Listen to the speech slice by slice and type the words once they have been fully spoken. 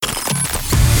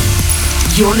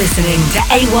You're listening to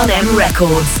A1M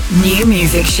Records New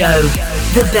Music Show.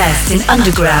 The best in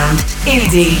underground,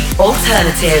 indie,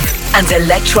 alternative, and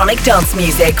electronic dance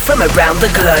music from around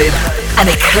the globe. An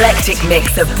eclectic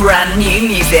mix of brand new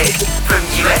music from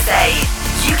USA,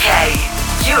 UK,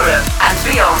 Europe, and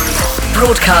beyond.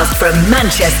 Broadcast from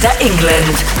Manchester,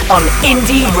 England on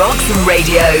Indie Rocks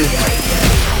Radio.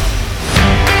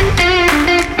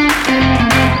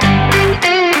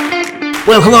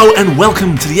 Well, hello and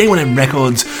welcome to the A1M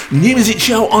Records New Music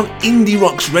Show on Indie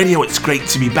Rocks Radio. It's great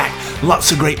to be back.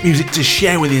 Lots of great music to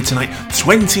share with you tonight.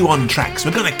 21 tracks.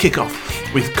 We're going to kick off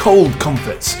with Cold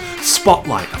Comforts,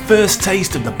 Spotlight, a first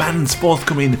taste of the band's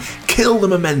forthcoming Kill the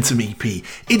Momentum EP.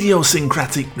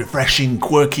 Idiosyncratic, refreshing,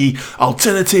 quirky,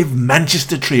 alternative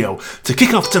Manchester trio. To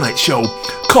kick off tonight's show,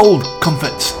 Cold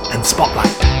Comforts and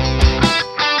Spotlight.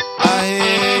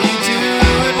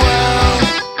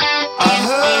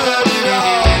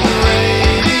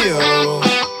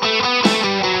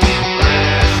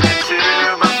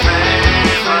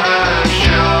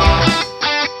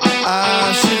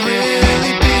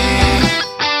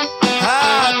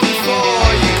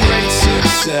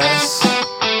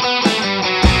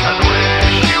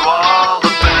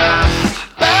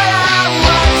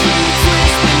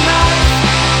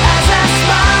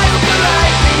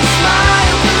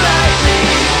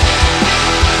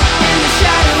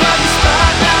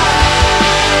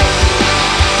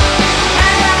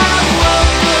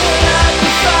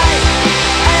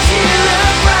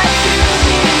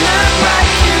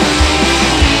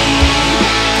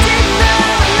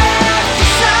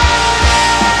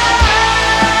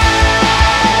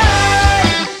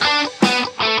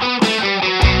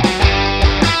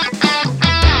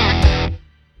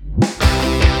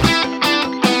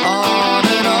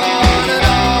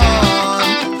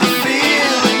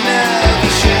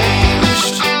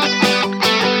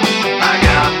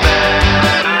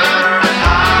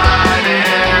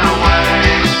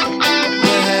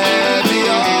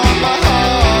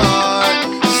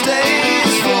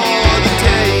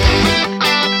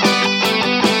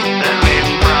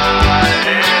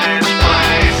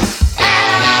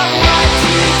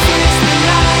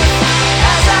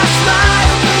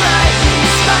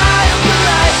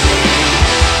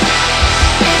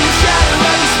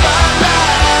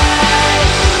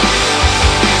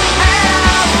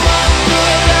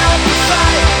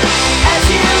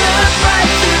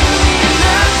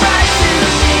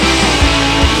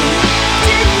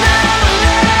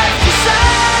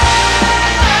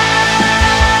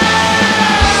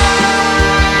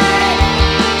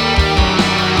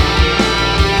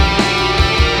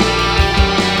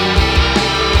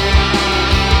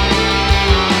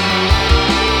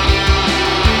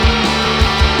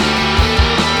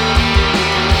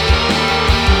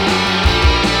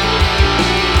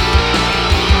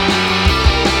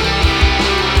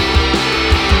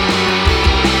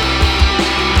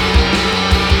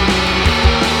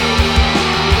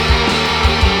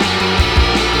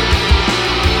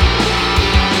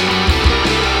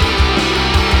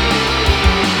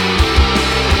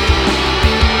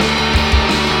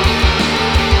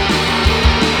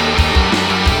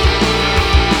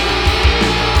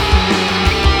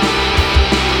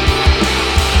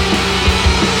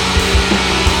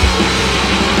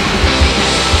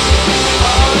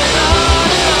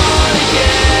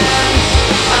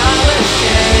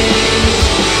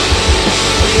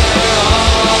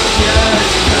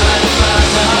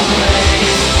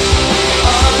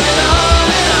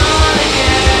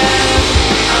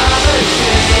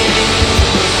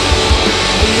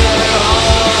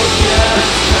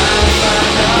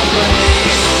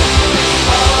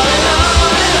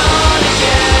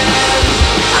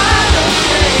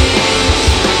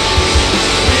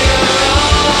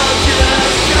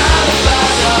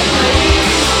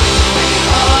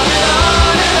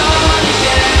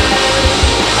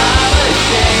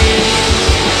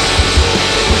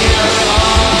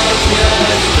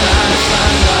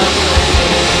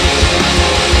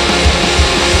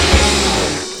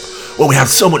 Well, we have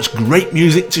so much great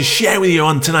music to share with you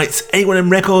on tonight's A1M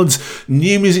Records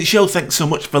New Music Show. Thanks so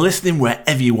much for listening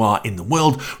wherever you are in the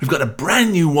world. We've got a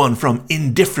brand new one from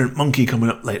Indifferent Monkey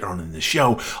coming up later on in the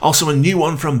show. Also a new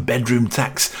one from Bedroom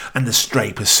Tax and The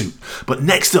Stray Pursuit. But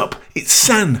next up, it's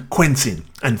San Quentin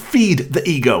and Feed the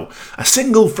Ego, a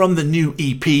single from the new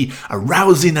EP, a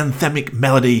rousing anthemic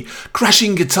melody,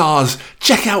 crashing guitars.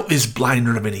 Check out this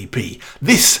blinder of an EP.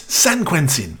 This, San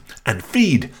Quentin and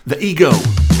Feed the Ego.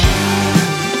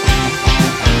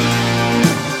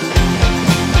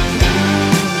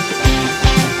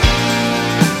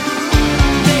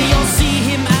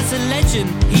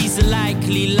 He's a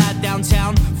likely lad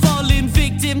downtown, falling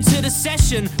victim him to the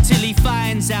session till he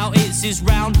finds out it's his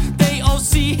round. They all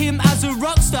see him as a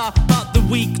rock star, but the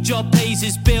weak job pays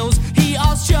his bills. He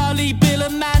asks Charlie, Bill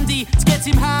and Mandy to get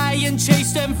him high and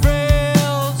chase them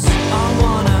thrills.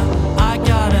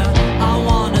 I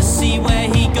wanna see where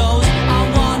he goes.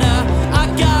 I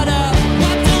gotta,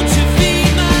 why don't you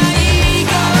feed my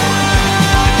ego?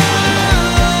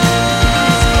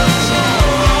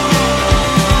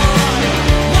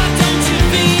 Why don't you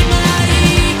feed my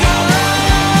ego?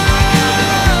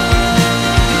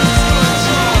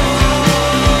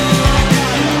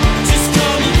 Just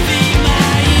come and feed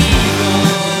my ego.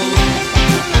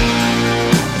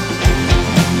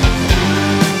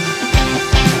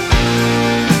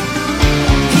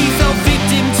 He fell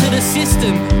victim to the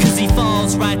system, cause he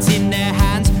falls right in their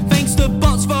hands. Thanks to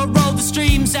bots for all the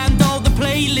streams and all the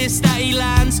playlists that he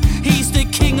lands. He's the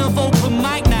king of open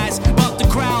mic nights, but the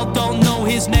crowd don't know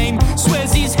his name.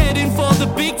 Swears he's heading for the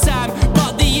big time,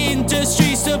 but the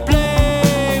industry's to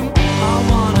blame.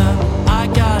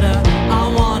 I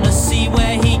wanna see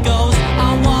where he goes. I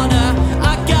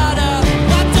gotta,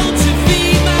 why don't you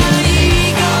feed my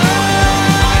ego?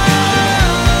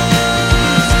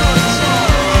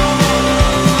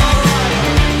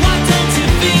 Why don't you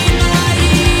feed my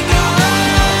ego?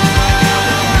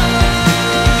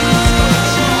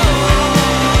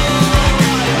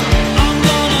 I'm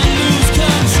gonna lose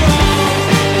control.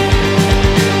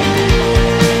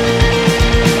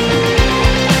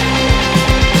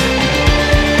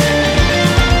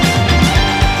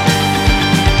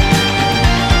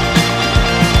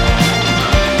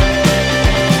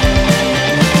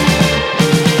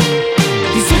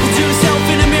 He's talking to himself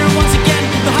in a mirror once again.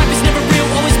 The hype is never real,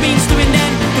 always means doing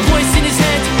then. The voice in his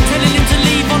head telling him to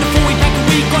leave on a 4-pack a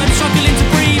week, got him struggling to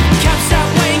breathe. Caps out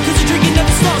weighing cause the drinking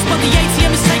never stops, but the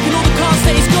ATM is taking all the cards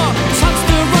that he's got. Tucks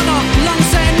the runner, lungs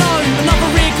saying no, another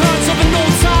reoccurrence of an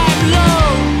all-time low.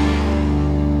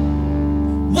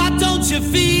 Why don't you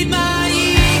feed my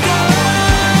ego?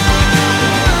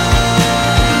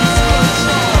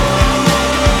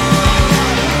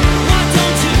 Why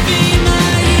don't you feed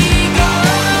my ego?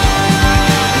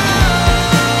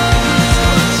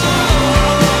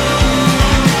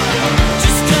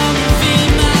 Just come and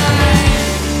feed my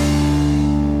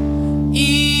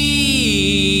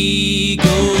ego.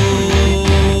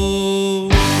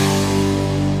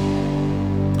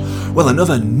 Well,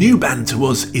 another new band to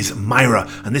us is Myra,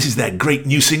 and this is their great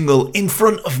new single, In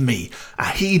Front of Me, a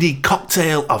heady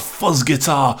cocktail of fuzz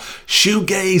guitar,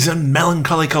 shoegaze and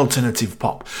melancholic alternative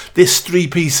pop. This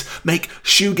three-piece make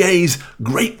shoegaze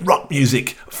great rock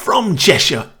music from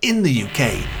Cheshire in the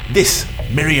UK. This,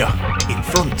 Myra, In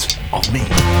Front of Me. We'll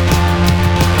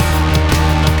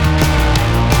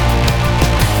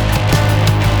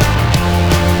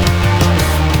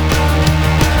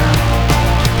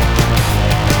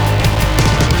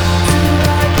be right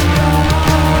back.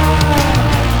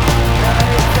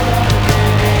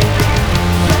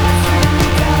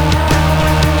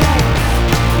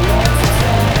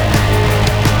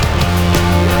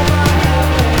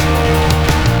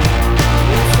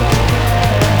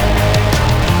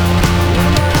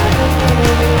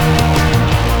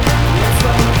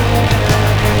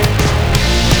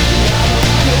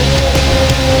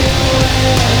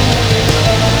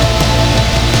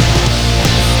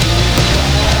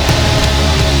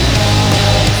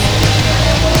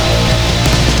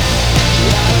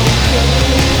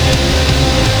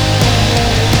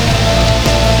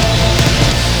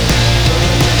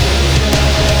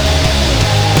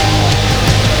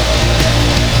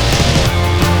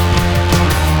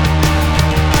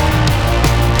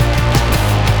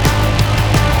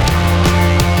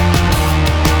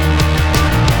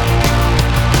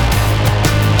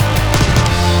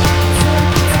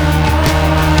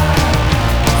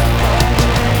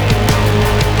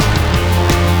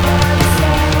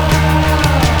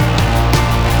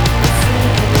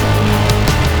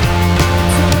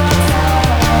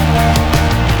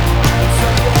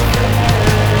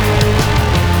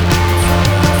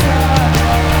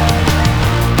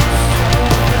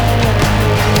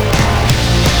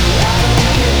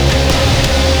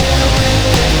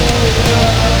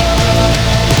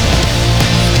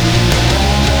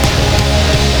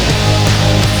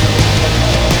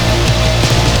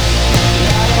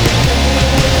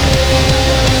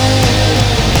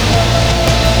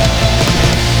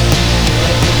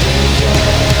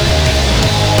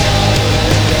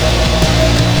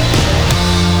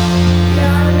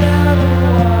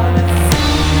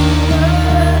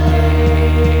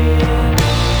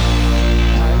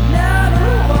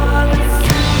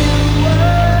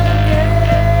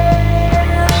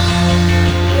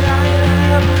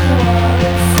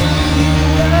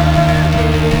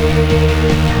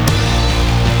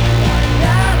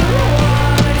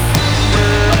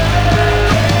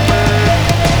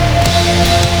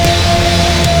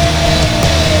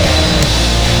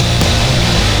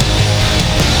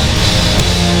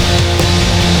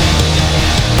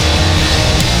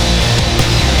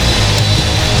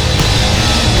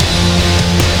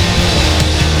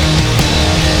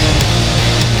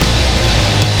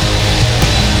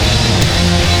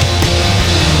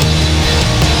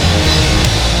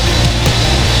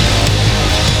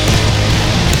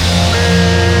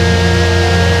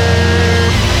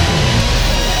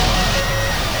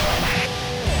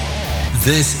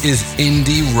 This is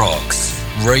Indie Rocks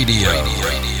Radio.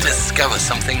 Discover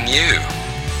something new.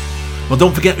 Well,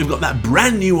 don't forget, we've got that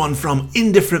brand new one from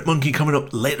Indifferent Monkey coming up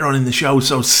later on in the show,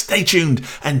 so stay tuned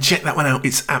and check that one out.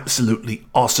 It's absolutely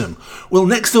awesome. Well,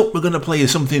 next up, we're going to play you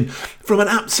something from an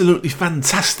absolutely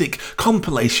fantastic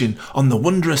compilation on the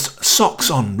wondrous Socks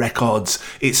On Records.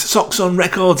 It's Socks On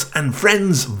Records and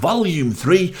Friends Volume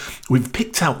 3. We've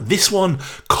picked out this one,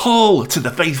 Call to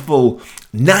the Faithful,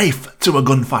 Knife to a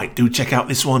Gunfight. Do check out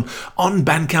this one on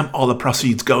Bandcamp. All the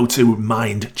proceeds go to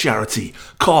Mind Charity.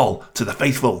 Call to the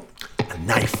Faithful, a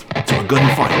knife to a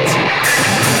gunfight.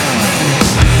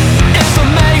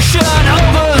 Information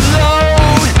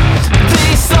overload.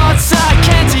 These thoughts I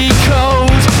can't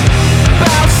decode,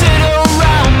 bouncing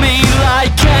around me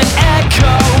like an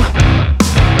echo.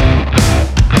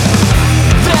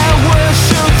 Their words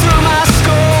shoot through my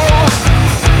skull.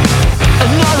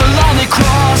 Another line they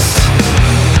crossed.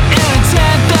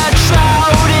 Intent that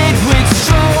shrouded with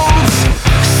strobes,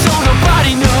 so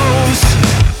nobody knows.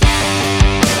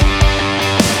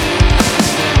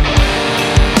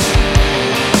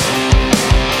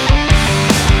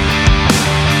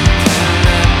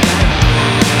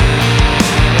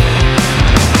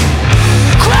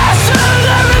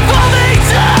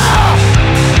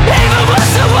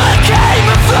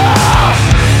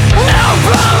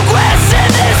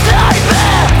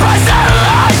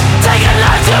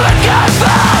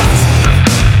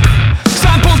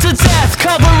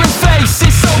 Covering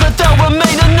faces so that they'll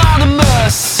remain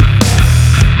anonymous,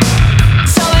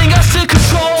 telling us to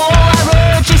control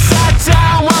our urges. Sat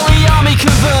down while the army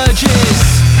converges.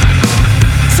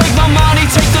 Take my money,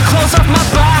 take the clothes off my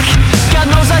back. God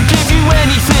knows I'd give you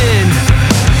anything,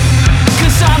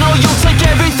 'cause I know you'll take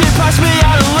everything past me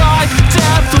out of life.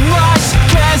 Death and rights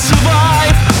can't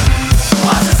survive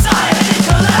while society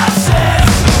collapses.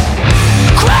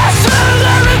 Crash through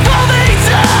the revolving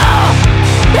door.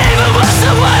 Even worse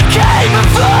than what came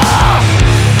before.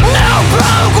 No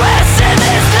progress in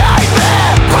this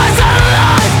nightmare. Price out of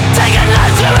life, take a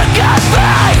knife to a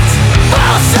gunfight.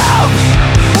 Also,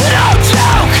 no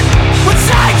joke,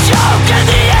 what's I joke at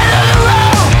the end of the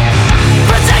road.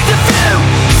 Protect the few,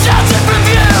 shelter from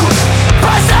view.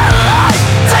 Price out of life,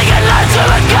 take a knife to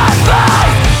a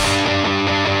gunfight.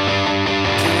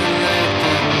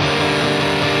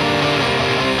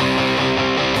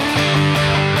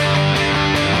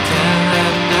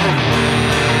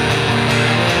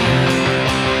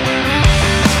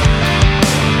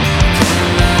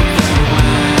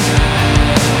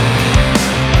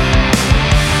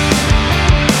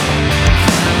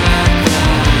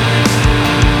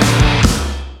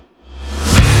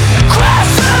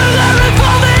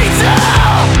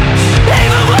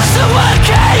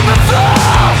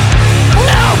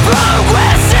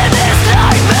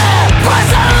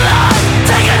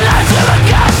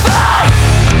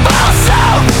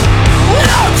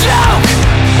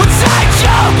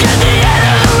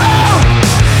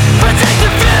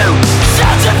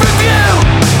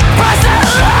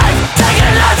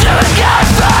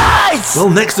 Well,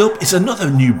 next up, it's another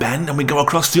new band, and we go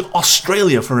across to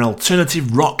Australia for an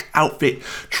alternative rock outfit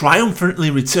triumphantly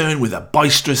return with a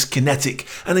boisterous, kinetic,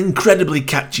 and incredibly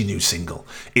catchy new single.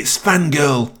 It's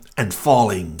Fangirl and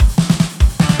Falling.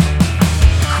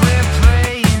 Falling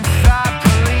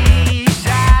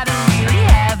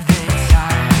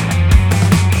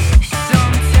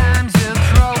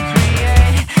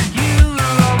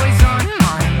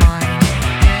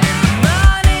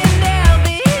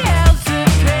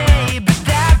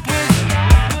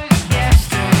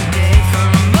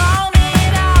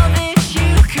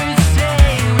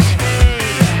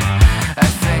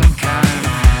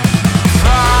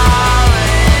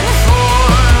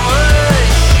for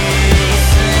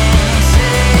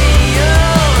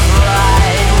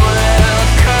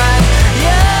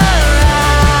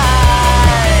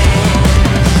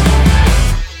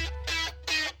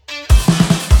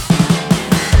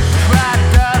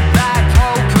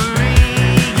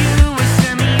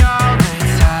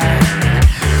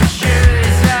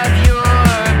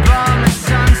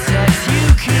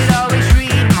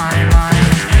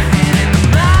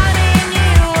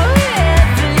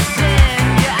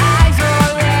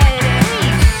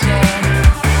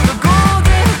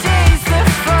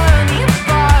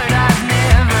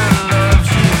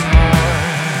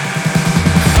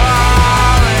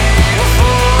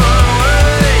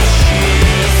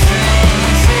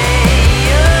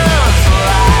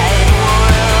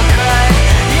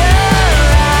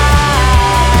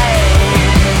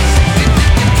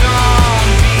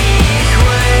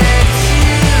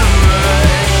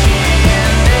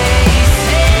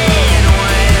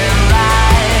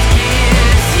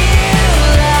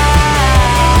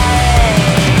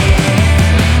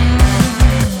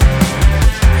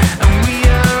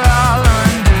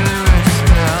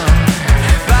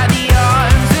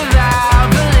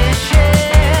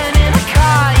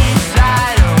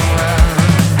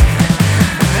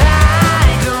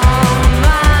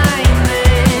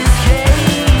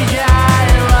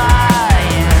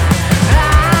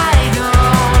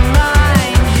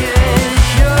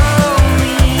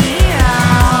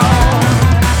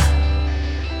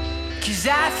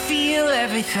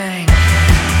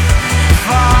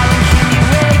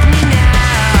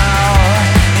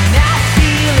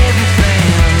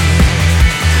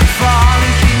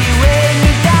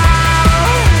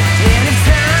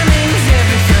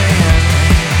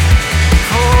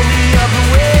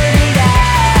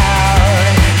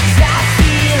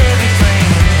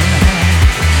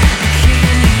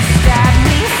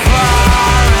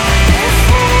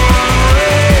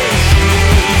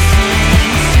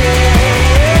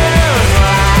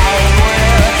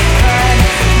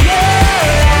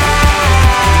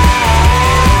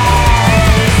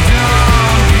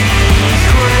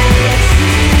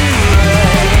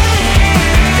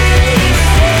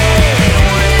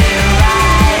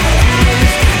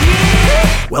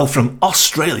from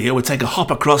Australia, we take a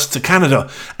hop across to Canada,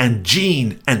 and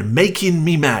Gene and Making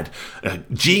Me Mad.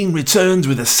 Gene returns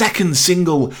with a second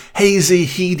single, hazy,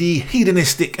 heady,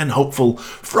 hedonistic and hopeful,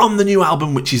 from the new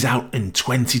album which is out in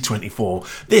 2024.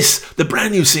 This, the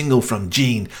brand new single from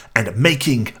Gene and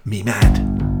Making Me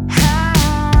Mad.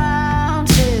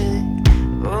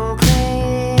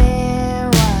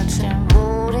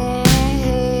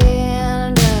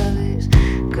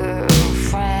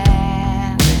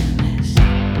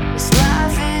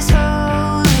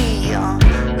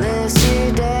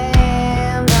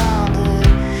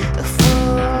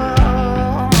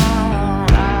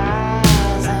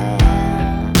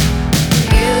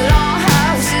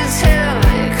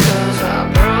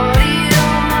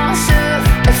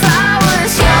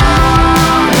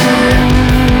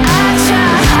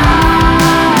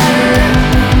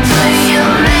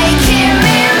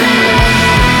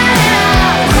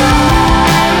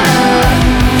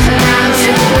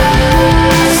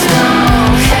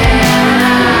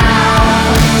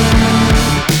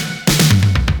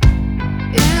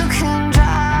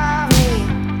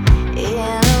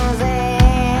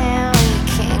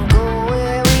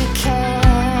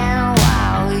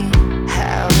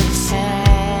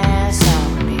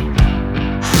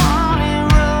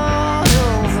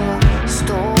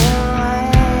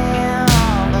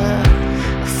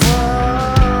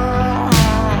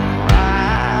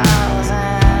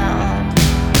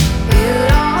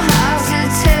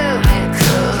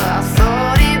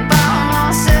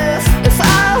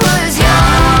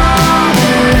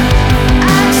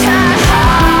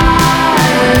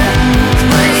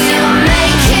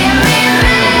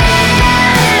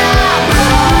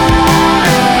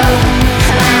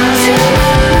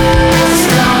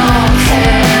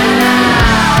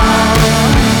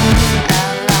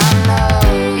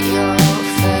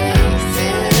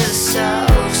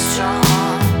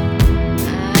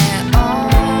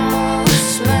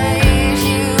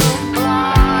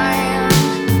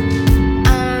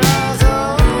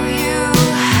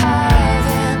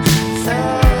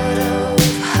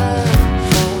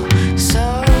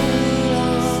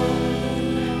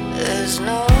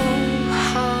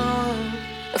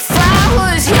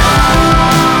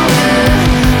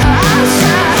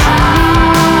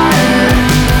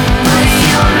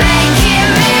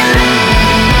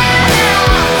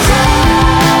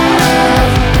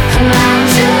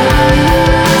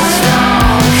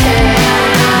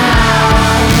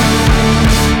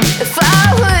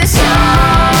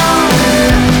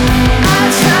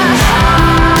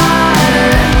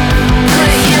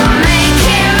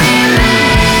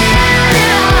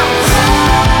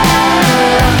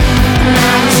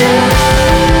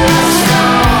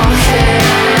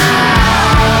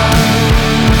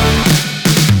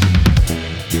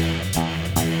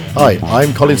 Hi,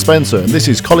 I'm Colin Spencer, and this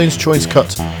is Colin's Choice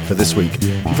Cut for this week. If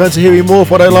you fancy hearing more of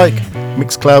what I like,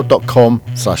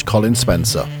 mixcloud.com/Colin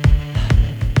Spencer.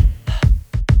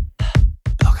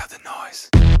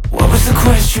 What was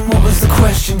the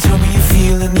question? Tell me you're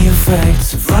feeling the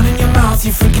effects of running your mouth.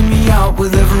 You're freaking me out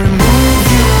with every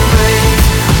move you make.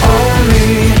 Own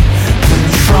me,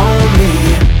 control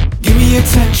me. Give me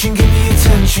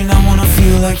attention, I wanna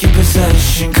feel like your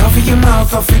possession. Cover your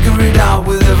mouth, I'll figure it out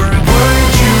with every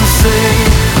word you say.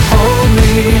 Hold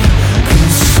me,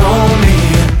 console me.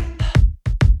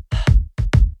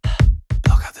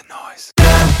 Block out the noise.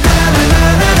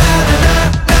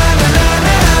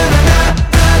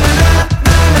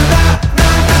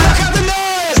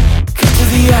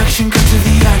 Cut to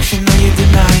the action, now you're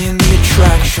denying the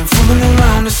attraction. Fooling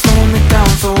around and slowing me down,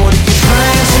 so what are you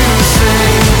trying to say?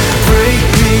 Break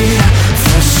me,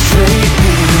 frustrate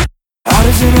me. How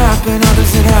does it happen,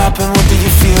 what do you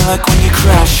feel like when you're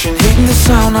crashing? Hitting the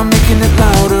sound, I'm making it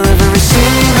louder every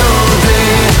single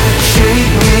day.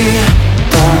 Shake me,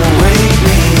 don't wake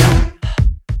me.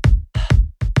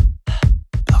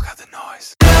 Block out the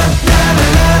noise.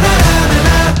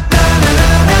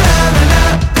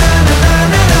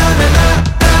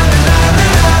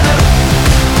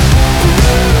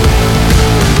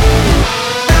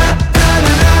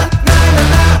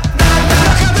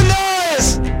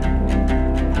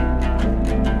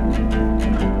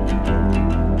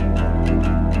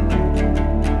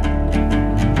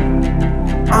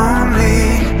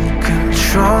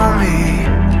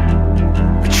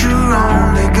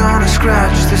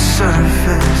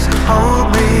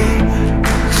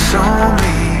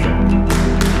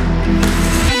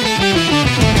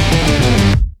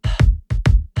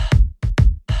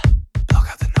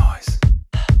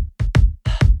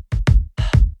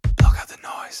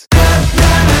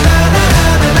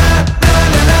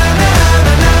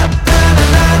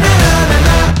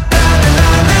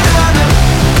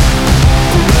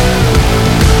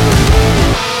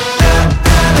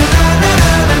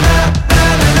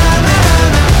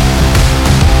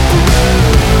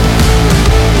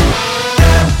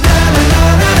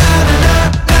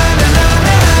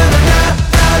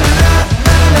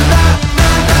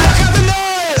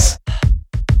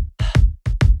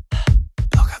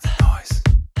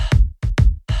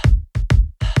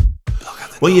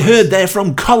 Well, you heard there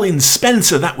from Colin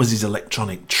Spencer, that was his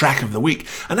electronic track of the week.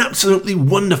 An absolutely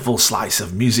wonderful slice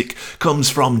of music comes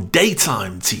from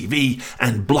Daytime TV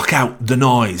and Block Out the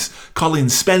Noise. Colin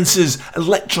Spencer's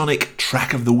electronic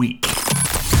track of the week.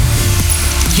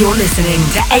 You're listening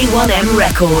to A1M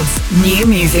Records New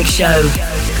Music Show,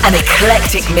 an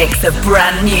eclectic mix of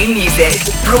brand new music,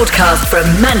 broadcast from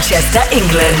Manchester,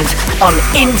 England, on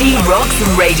Indie Rocks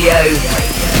Radio.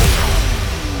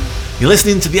 You're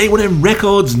listening to the A1M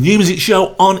Records New Music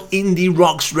Show on Indie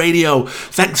Rocks Radio.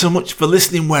 Thanks so much for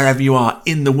listening wherever you are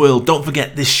in the world. Don't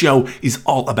forget, this show is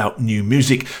all about new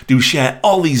music. Do share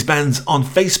all these bands on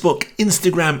Facebook,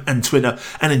 Instagram and Twitter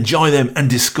and enjoy them and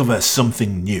discover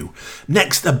something new.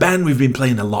 Next, a band we've been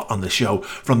playing a lot on the show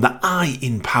from the I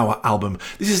in Power album.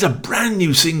 This is a brand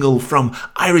new single from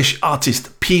Irish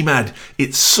artist PMAD.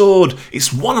 It's Sword.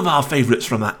 It's one of our favourites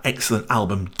from that excellent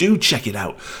album. Do check it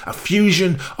out. A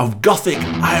fusion of Gothic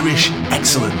Irish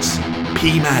excellence,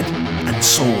 PMAD and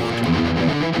Sword.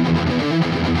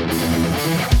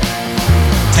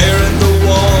 Tearing the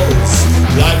walls,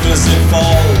 life as it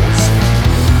falls.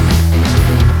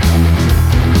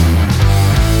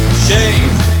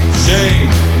 Shame,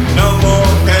 shame, no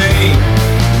more pain.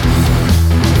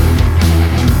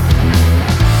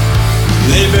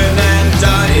 Living and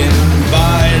dying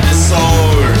by the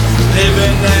sword.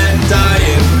 Living and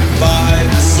dying by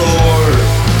the sword.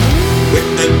 With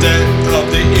the death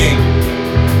of the ink,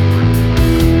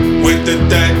 with the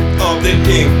death of the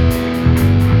ink.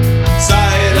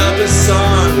 Side of the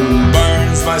sun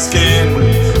burns my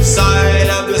skin. Side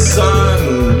of the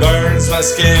sun burns my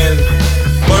skin.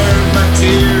 Burn my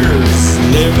tears,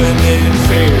 living in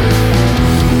fear.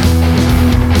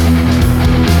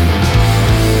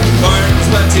 Burns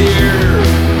my tears.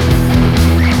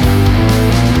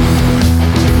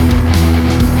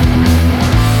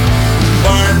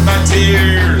 Burn my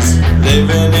tears,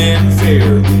 living in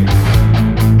fear.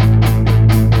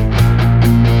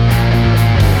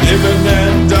 Living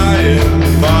and dying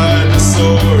by the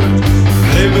sword.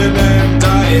 Living and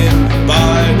dying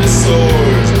by the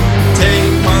sword.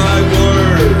 Take my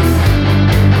word.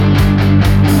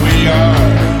 We are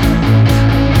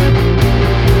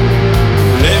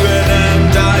living and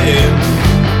dying.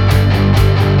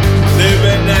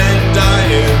 Living and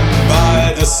dying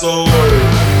by the sword.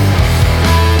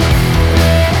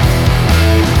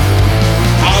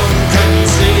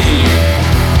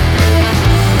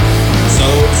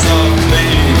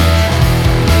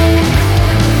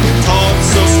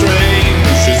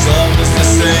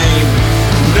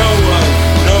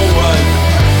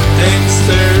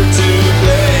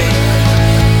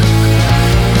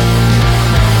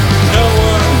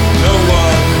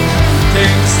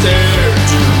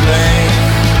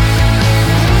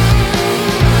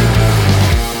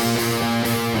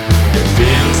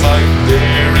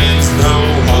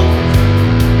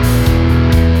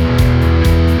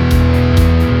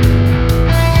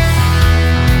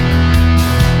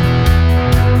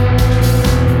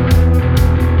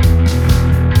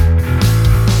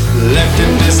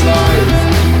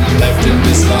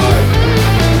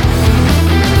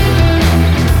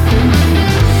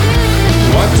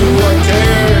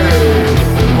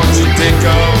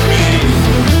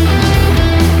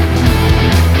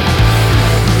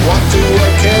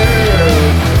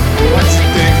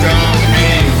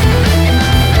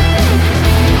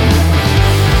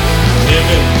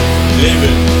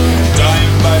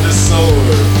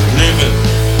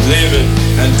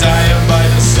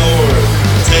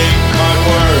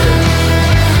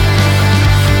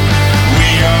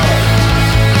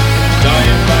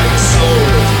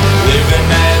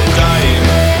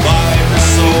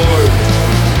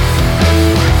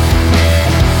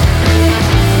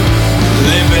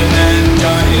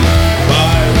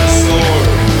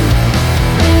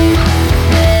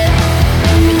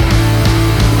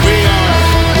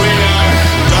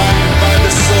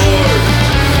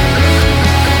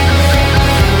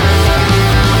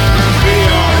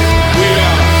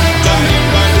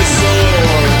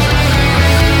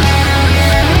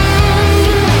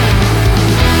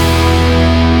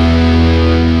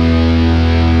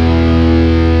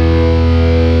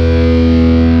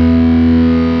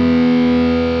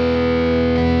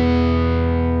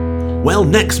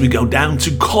 Next we go down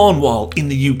to Cornwall in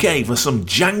the UK for some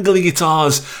jangly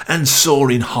guitars and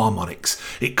soaring harmonics.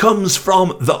 It comes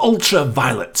from the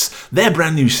Ultraviolets, their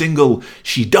brand new single,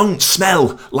 She Don't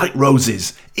Smell Like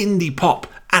Roses, indie pop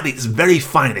at its very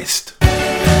finest.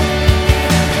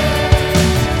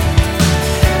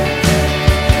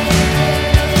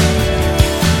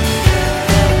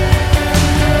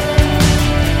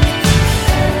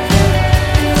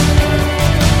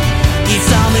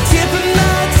 It's on the tip of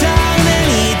my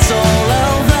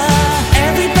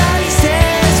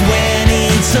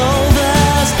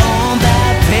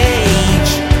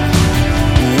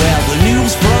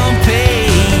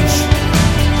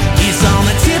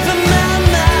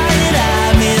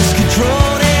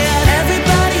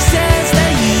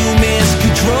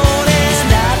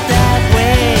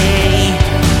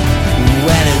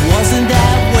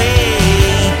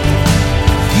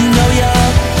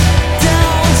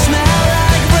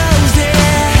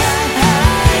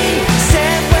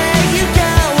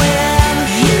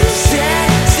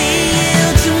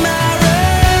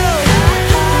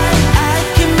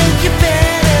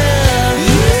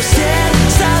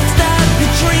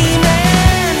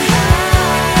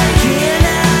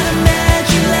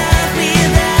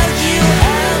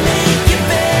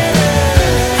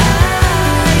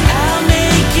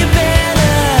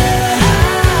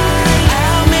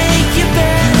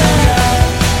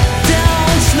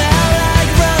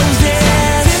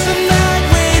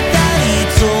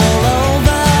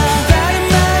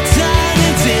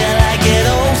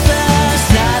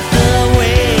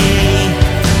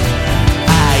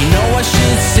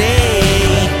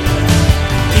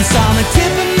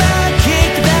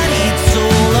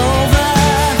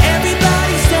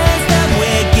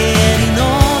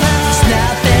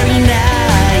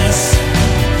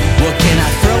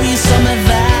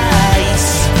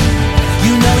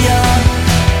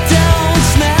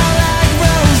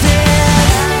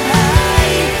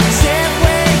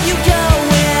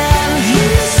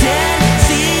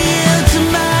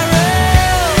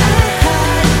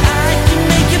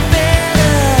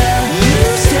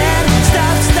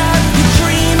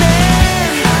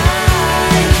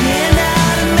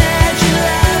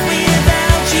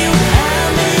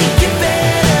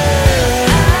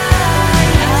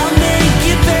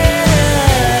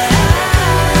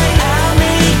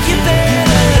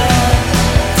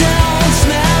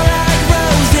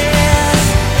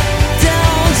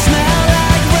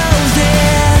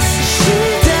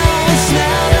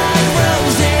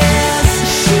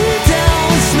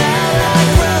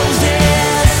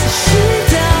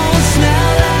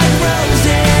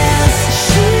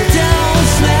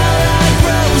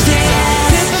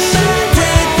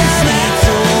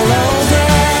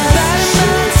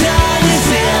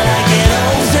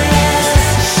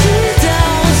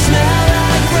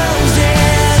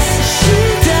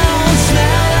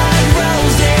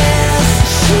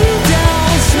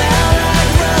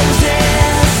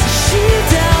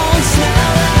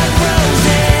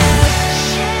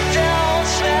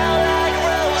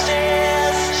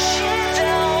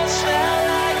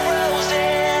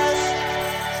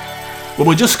Well,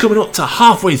 we're just coming up to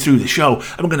halfway through the show,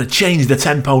 and we're going to change the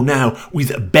tempo now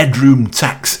with Bedroom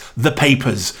Tax, The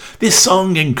Papers. This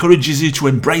song encourages you to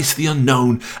embrace the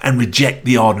unknown and reject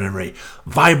the ordinary.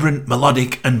 Vibrant,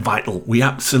 melodic and vital. We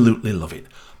absolutely love it.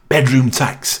 Bedroom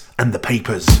Tax and The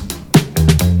Papers.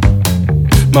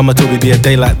 Mama told me be a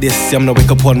day like this, see, I'm gonna wake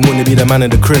up one morning, be the man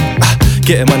in the crib.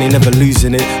 Getting money, never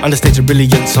losing it. Understage of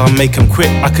brilliance, so I make them quit.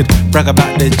 I could brag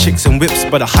about their chicks and whips,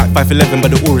 but a height 5'11", but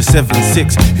the aura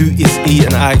 7'6". Who is E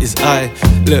and I is I?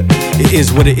 Look, it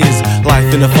is what it is. Life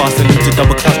in a fast and need to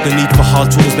double clutch. The need for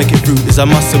hard tools, make it through is a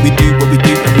must. So we do what we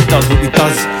do, and we does what we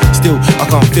does. Still, I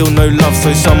can't feel no love,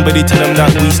 so somebody tell them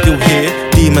that we still here.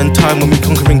 Demon time when we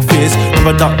conquering fears.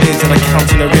 Remember dark days and I count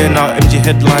in the rear. Now MG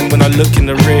headline when I look in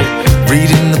the rear.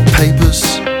 Reading the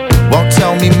papers won't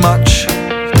tell me much.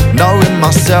 Knowing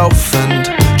myself and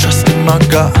trusting my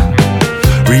gut.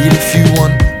 Read if you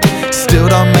want, still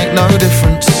don't make no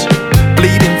difference.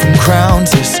 Bleeding from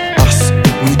crowns, it's us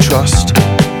that we trust.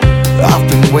 I've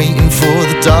been waiting for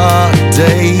the dark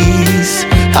days.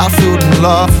 I feel the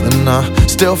love and I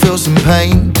still feel some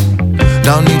pain.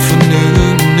 No need for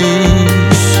new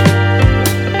news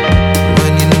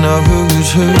when you know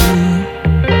who's who.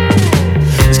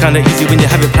 It's kinda easy when you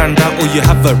have it planned out, or you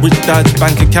have a rich dad's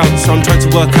bank account. So I'm trying to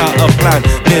work out a plan.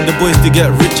 Me and the boys to get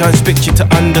rich, I expect you to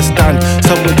understand.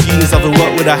 Someone genius, I've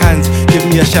worked with their hands. Give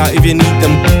me a shout if you need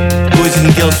them. Boys and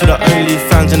girls for the only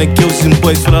fans, and the girls and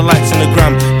boys for the likes on the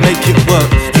gram. Make it work,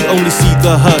 you only see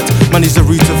the hurt. Money's the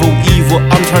root of all evil,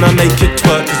 I'm trying to make it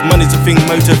twerk. Cause money's a thing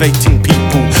motivating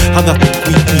people. How the f***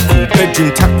 we equal? Bedroom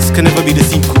tax can never be the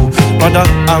sequel. Brother,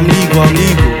 I'm legal.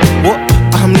 What?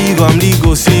 I'm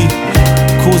legal, see.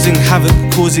 Causing havoc,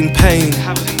 causing pain.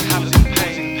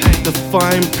 The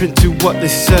fine print to what they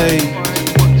say.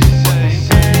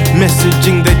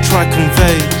 Messaging they try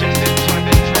convey.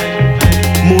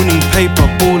 Morning paper,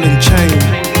 ball and chain.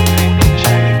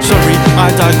 Sorry, I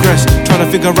digress. Trying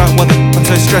to figure out why I'm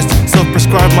so stressed.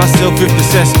 Self-prescribe myself with the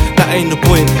cess. That ain't the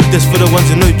point. This for the ones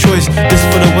with no choice. This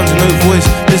for the ones with no voice.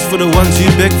 This for the ones who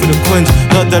beg for the coins.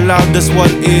 Heard the loudest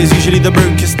one is usually the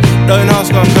brokest. Don't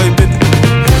ask, I'm hoping.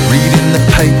 Reading the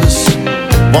papers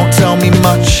won't tell me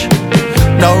much.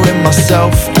 Knowing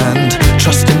myself and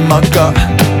trusting my gut.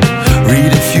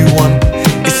 Read if you want,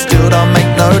 it still don't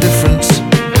make no difference.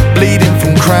 Bleeding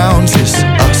from crowns, it's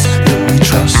us that we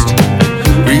trust.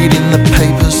 Reading the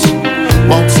papers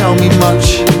won't tell me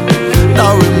much.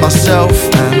 Knowing myself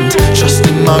and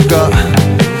trusting my gut.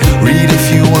 Read if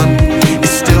you want, it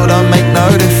still don't make no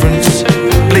difference.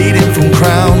 Bleeding from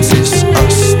crowns, it's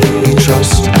us that we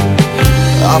trust.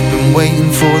 I've been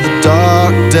waiting for the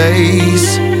dark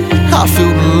days. I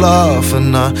feel the love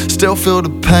and I still feel the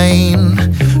pain.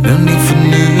 No need for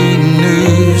new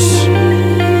news.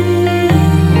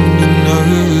 You know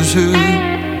who's who.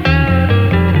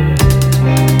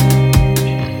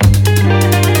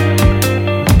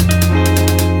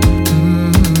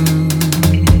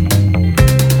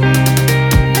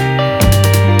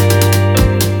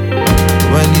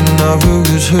 When you know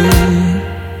who's who.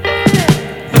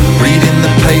 Reading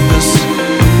the papers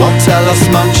won't tell us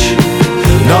much.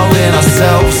 Knowing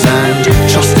ourselves and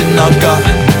trusting our gut.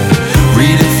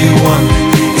 Read if you want,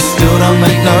 it still don't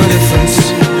make no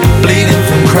difference. Bleeding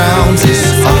from crowns, it's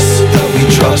us that we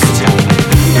trust.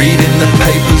 Reading the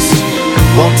papers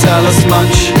won't tell us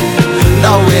much.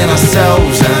 Knowing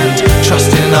ourselves and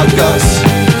trusting our guts.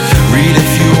 Read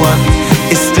if you want,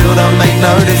 it still don't make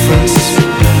no difference.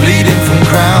 Bleeding from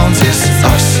crowns, it's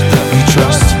us that we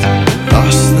trust.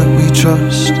 Us that we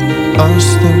trust, us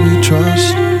that we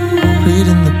trust.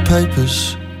 Reading the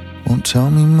papers won't tell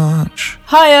me much.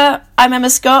 Hiya, I'm Emma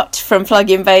Scott from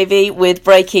Plug-in Baby with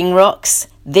Breaking Rocks.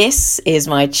 This is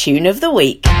my tune of the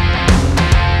week.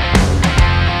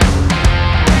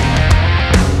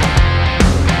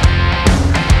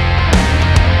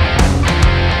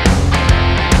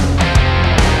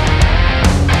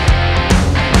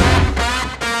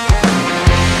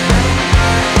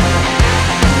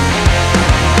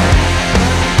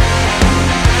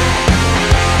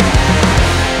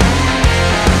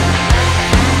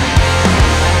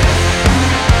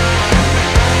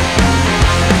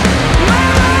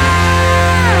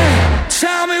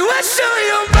 Tell me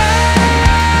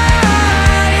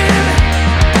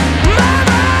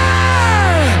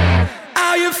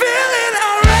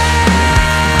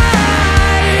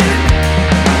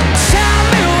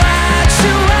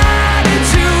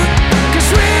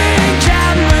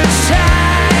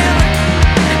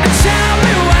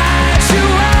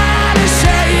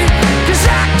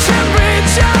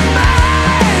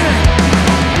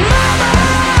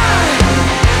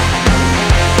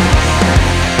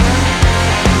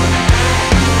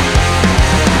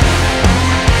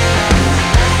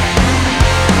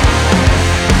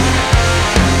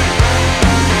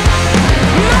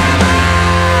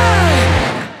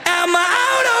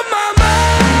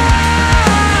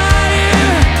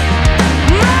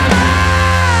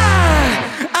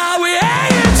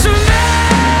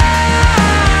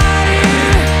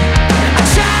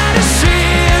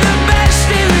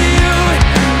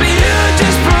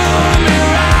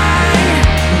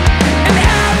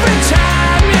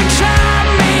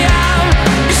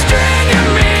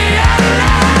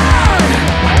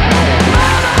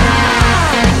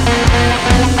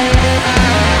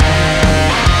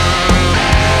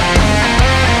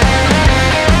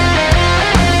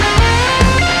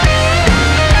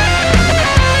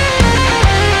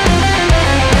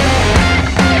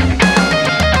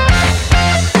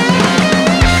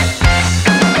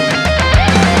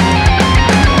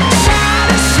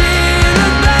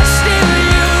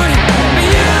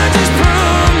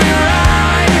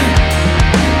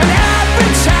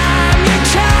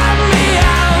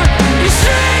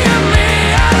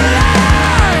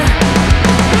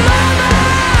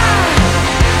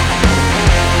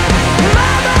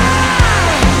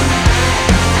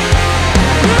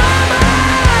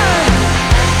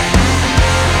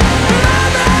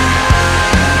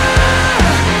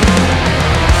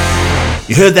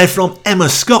You heard there from Emma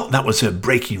Scott, that was her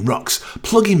Breaking Rocks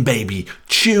Plug-in Baby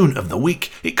tune of the week.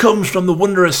 It comes from the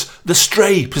wondrous The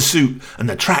Stray Pursuit and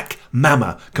the track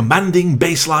Mama, commanding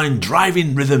bassline,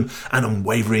 driving rhythm and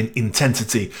unwavering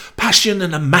intensity, passion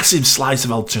and a massive slice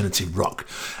of alternative rock.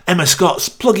 Emma Scott's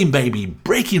Plug-in Baby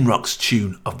Breaking Rocks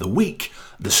tune of the week,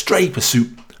 The Stray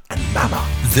Pursuit and Mama.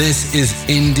 This is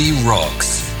Indie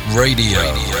Rocks Radio.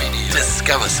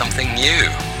 Discover something new.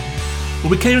 Well,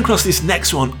 we came across this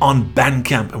next one on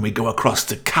Bandcamp and we go across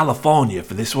to California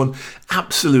for this one.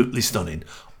 Absolutely stunning.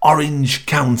 Orange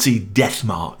County Death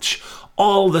March.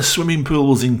 All the swimming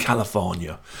pools in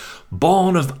California.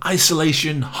 Born of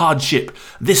isolation, hardship,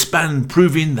 this band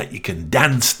proving that you can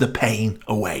dance the pain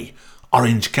away.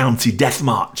 Orange County Death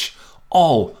March.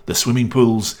 All the swimming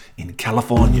pools in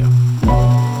California.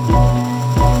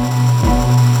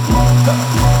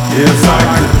 If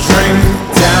I could drink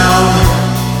down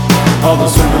all the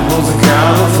swimming pools in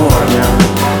California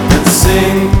and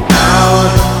sing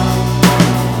out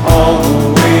all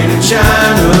the way to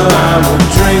China, I would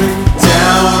drink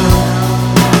down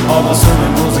all the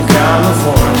swimming pools in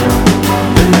California,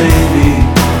 and maybe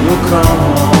you'll come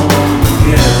home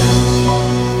again.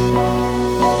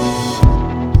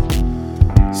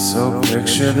 So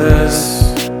picture this.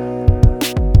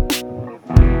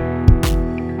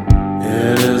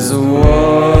 It is a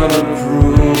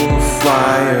waterproof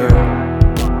fire.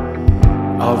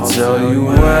 I'll tell you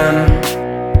when.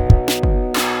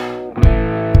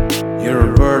 You're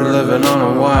a bird living on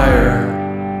a wire.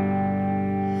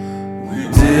 We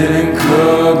didn't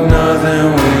cook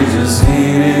nothing, we just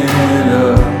heated it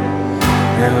up.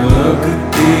 And look at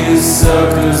these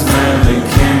suckers, man, they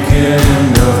can't get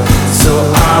enough. So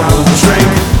I will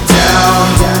drink down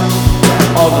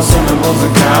all the swimming pools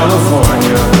in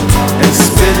California and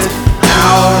spit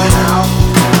out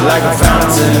like a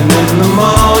fountain in the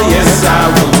mall. Yes, I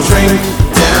will drink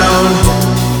down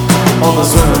all the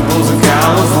swimming pools in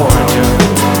California.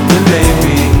 Then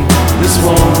maybe this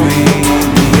won't be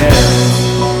the end.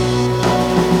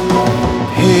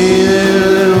 Hey there,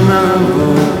 little Malibu,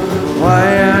 why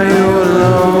are you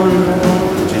alone?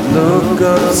 Did you look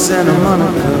up Santa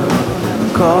Monica,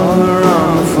 call her on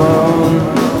the phone?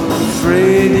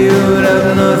 Afraid you'd have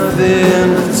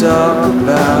nothing to talk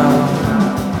about.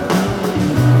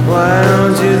 Why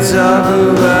don't you talk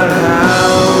about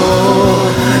how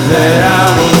that I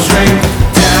will drink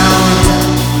down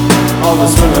all the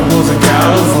swimming pools in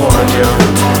California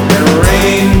and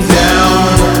rain down,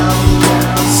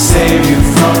 save you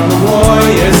from the war.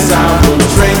 Yes, I will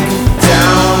drink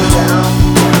down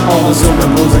all the swimming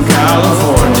pools in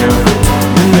California,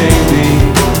 and maybe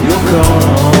you'll come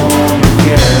home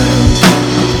again.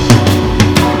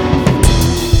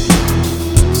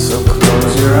 So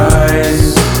close your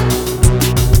eyes.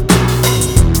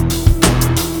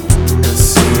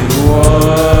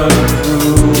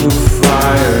 Waterproof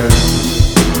fire.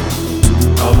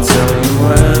 I'll tell you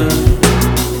when.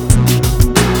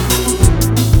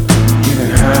 You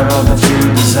can have all that you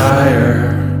desire.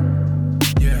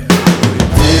 We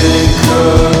didn't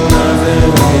cook nothing,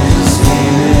 we just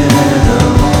heated it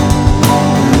up.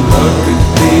 Look at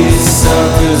these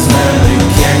suckers, man, they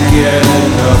can't get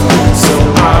enough. So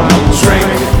I will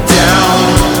drink down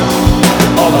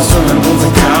all the swimming pools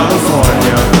in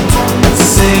California.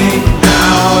 Sing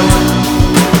out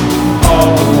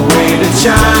all the way to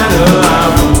China. I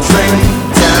will drink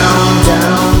down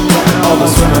all the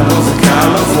swimming pools in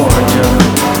California,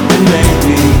 and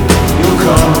maybe you'll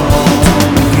come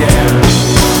home again.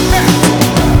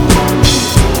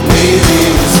 Maybe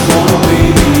this won't be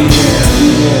the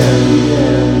end.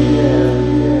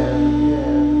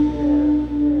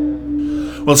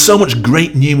 Well, so much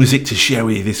great new music to share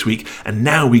with you this week, and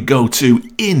now we go to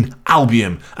In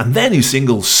Albion and their new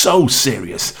single So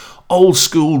Serious. Old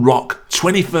school rock,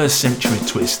 21st century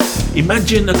twist.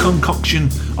 Imagine a concoction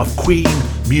of Queen,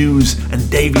 Muse and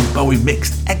David Bowie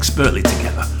mixed expertly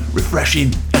together,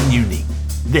 refreshing and unique.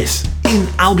 This, In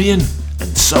Albion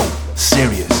and So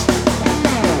Serious.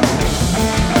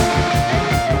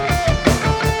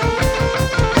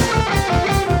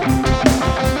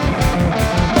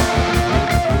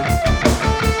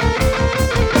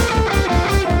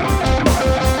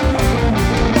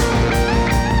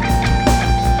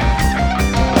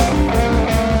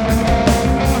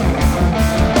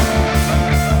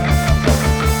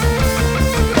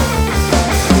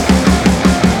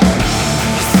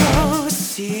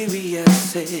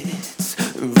 It's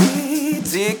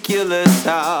ridiculous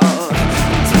how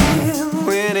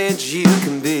dim-witted you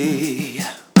can be.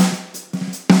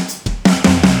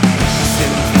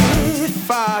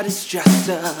 Simplify heart is just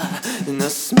in a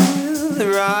smooth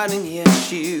riding,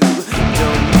 yet you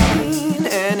don't mean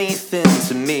anything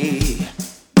to me.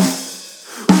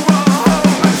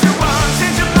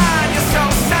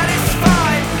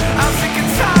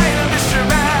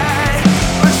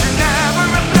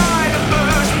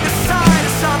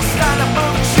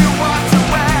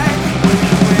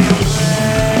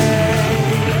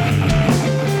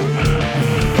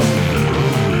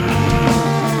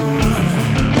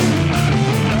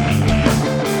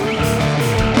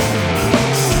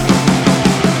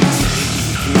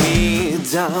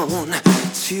 Down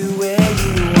to where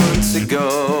you want to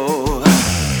go.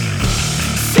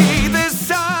 See the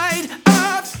side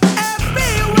of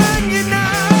everyone you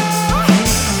know.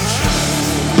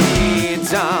 Me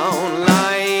down,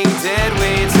 lying dead,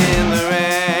 weight in the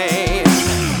rain.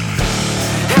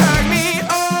 Hug me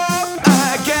up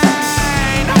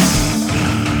again.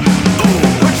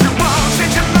 But you won't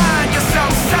change your mind, you're so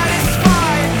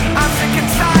satisfied. I'm sick and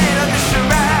tired of this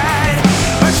charade.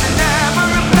 But you never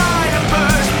reply.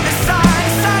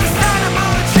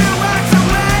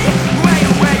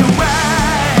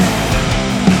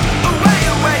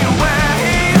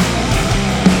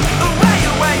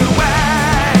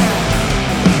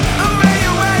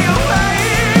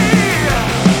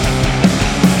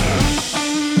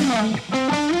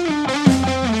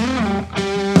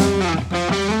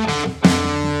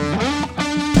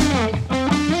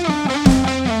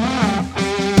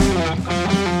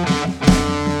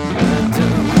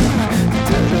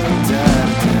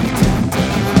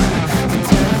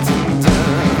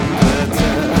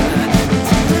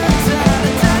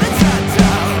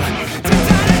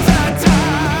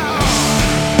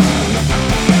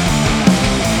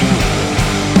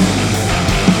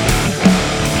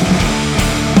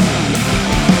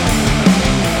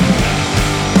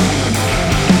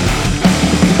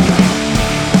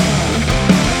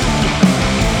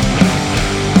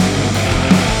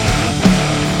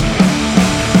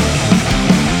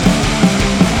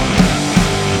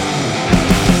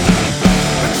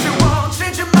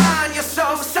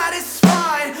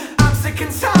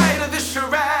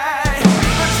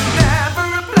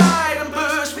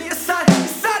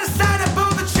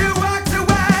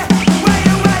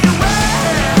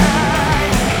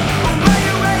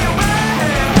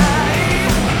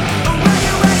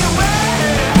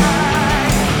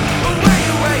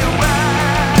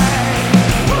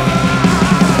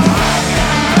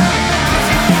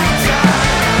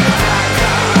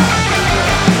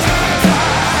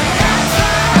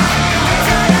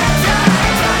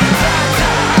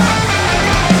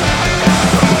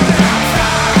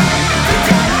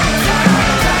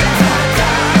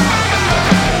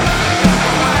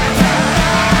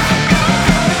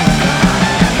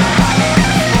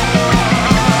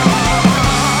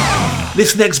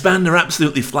 This next band are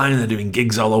absolutely flying. They're doing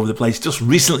gigs all over the place. Just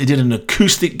recently did an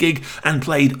acoustic gig and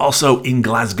played also in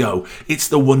Glasgow. It's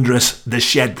the wondrous The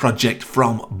Shed Project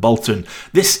from Bolton.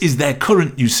 This is their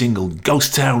current new single,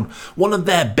 Ghost Town, one of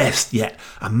their best yet.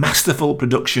 A masterful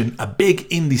production, a big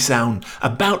indie sound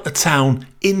about a town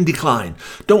in decline.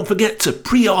 Don't forget to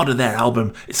pre-order their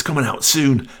album. It's coming out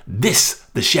soon. This,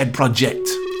 The Shed Project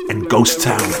and Ghost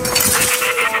Town.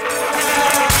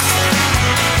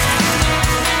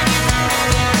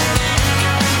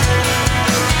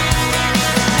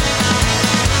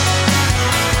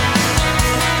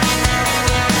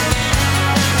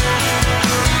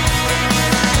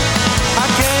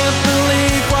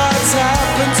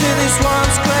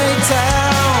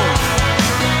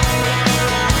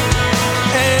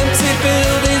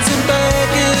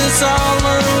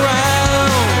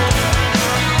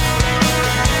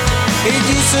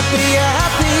 To be a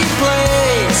happy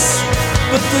place,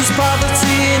 but there's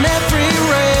poverty in every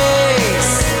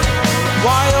race.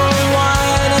 Why oh why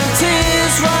and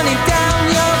tears running down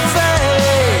your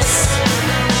face?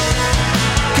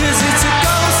 'Cause it's a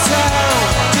ghost town,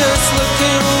 just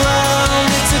looking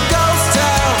around. It's a ghost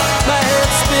town, my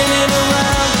head's spinning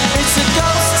around. It's a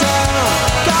ghost town,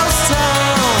 ghost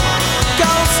town,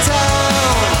 ghost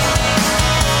town.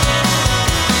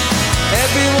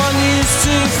 Everyone used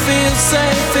to feel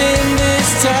safe in this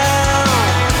town.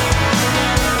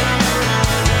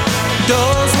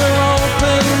 Doors were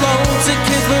open, loads of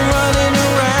kids were running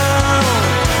around.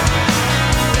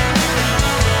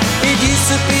 It used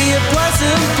to be a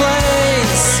pleasant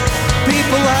place,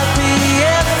 people happy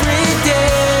every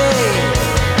day.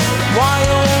 Why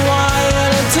oh why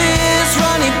are the tears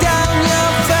running down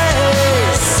your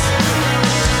face?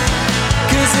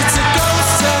 'Cause it's a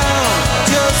ghost town,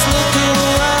 just looking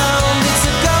around. It's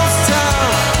a ghost town,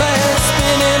 my head's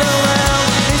spinning around.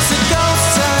 It's a ghost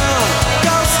town,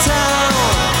 ghost town,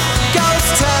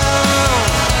 ghost town.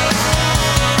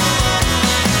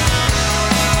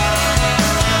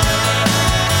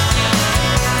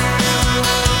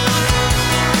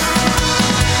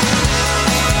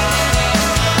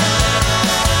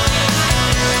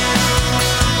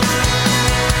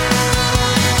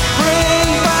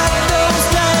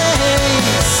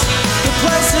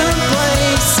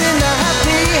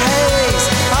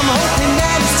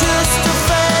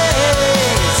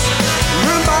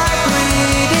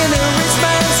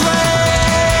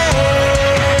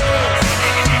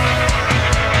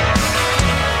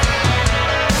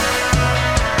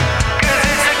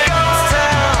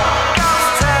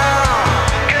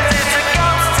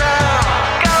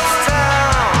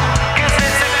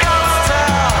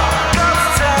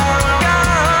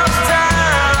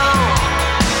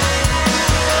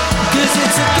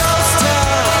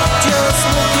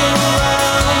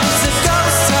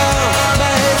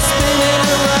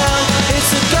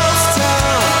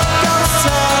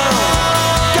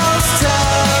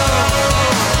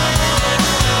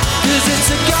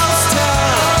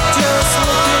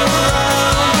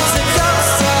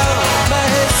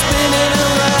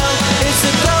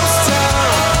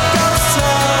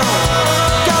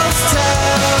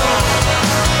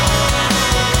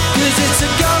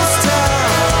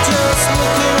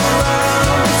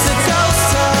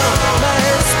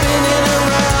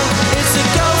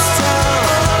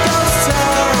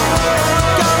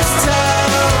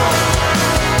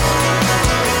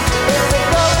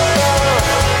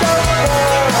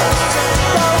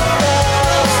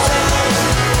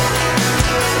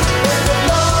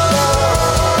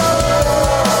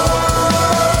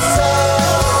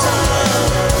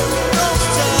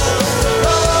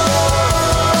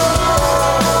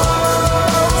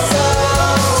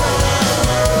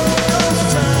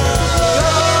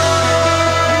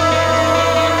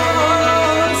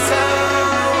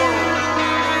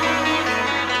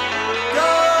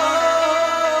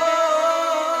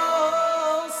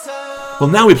 Well,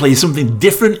 now we play you something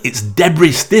different. It's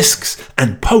Debris Discs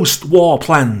and Post-War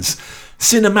Plans.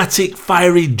 Cinematic,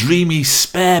 fiery, dreamy,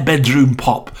 spare bedroom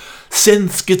pop.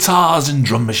 Synths, guitars and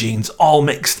drum machines all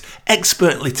mixed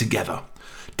expertly together.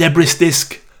 Debris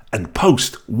Disc and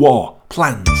Post-War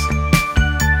Plans.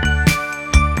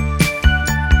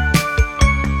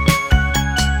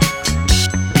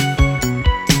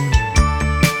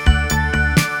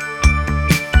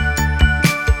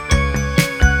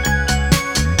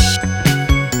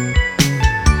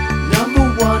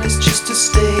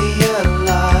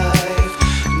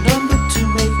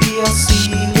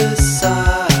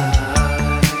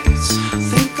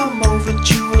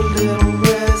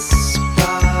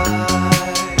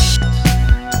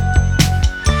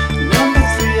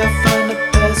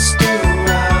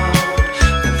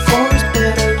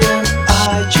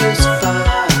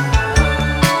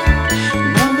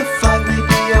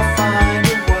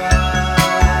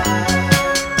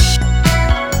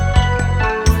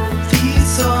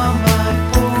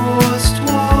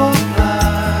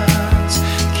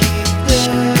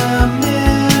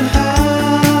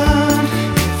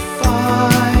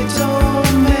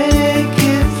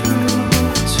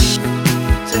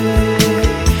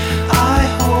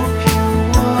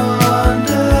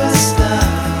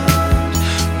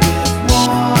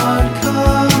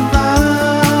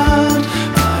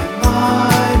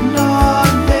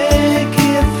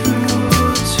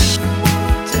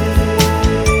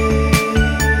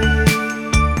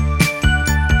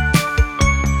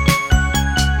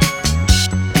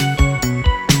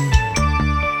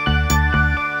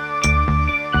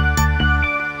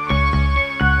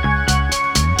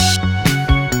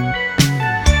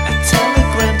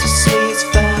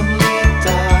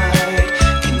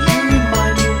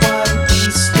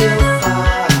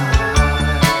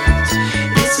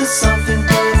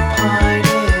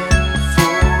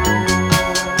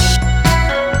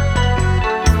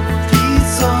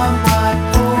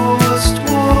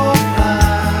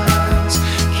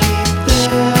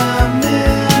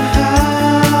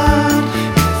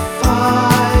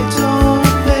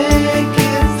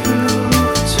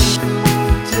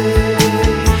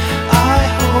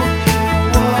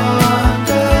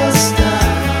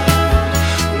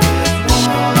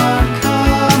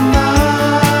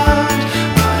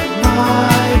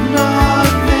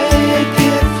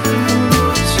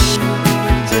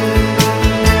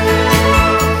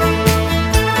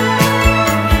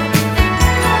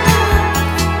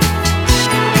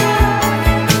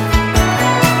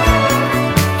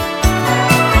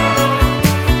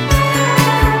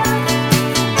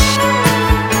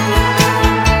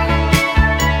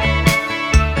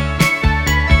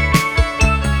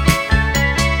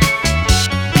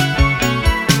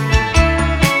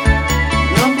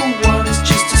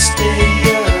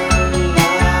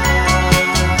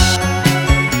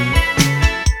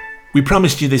 We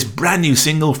promised you this brand new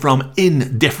single from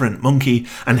Indifferent Monkey,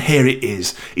 and here it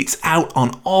is. It's out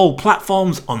on all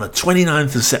platforms on the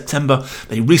 29th of September.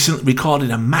 They recently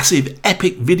recorded a massive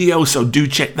epic video, so do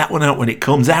check that one out when it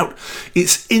comes out.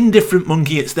 It's Indifferent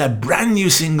Monkey. It's their brand new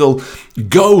single,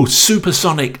 Go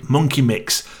Supersonic Monkey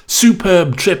Mix.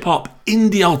 Superb trip-hop,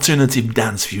 indie alternative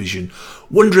dance fusion.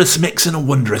 Wondrous mix and a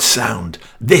wondrous sound.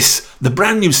 This, the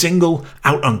brand new single,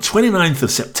 out on 29th of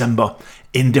September,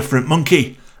 Indifferent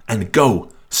Monkey. And Go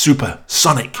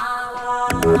Supersonic.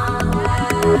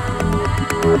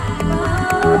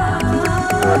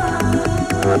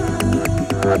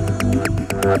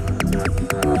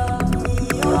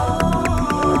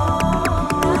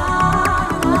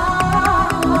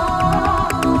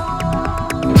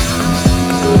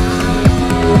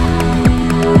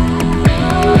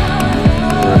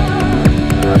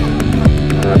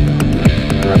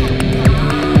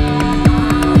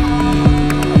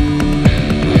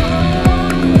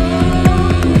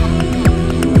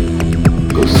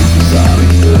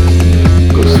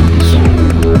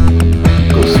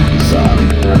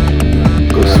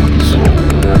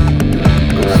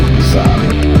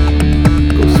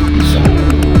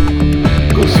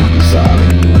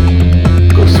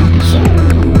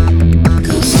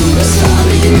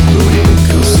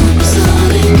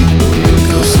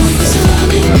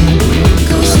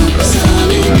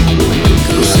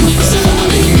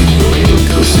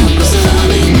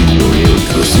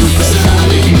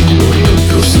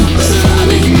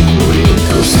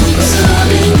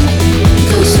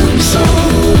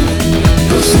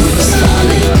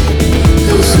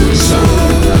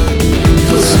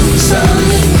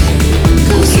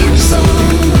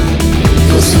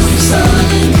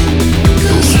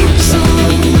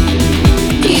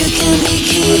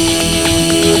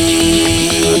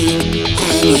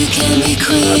 You can be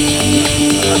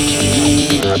queen.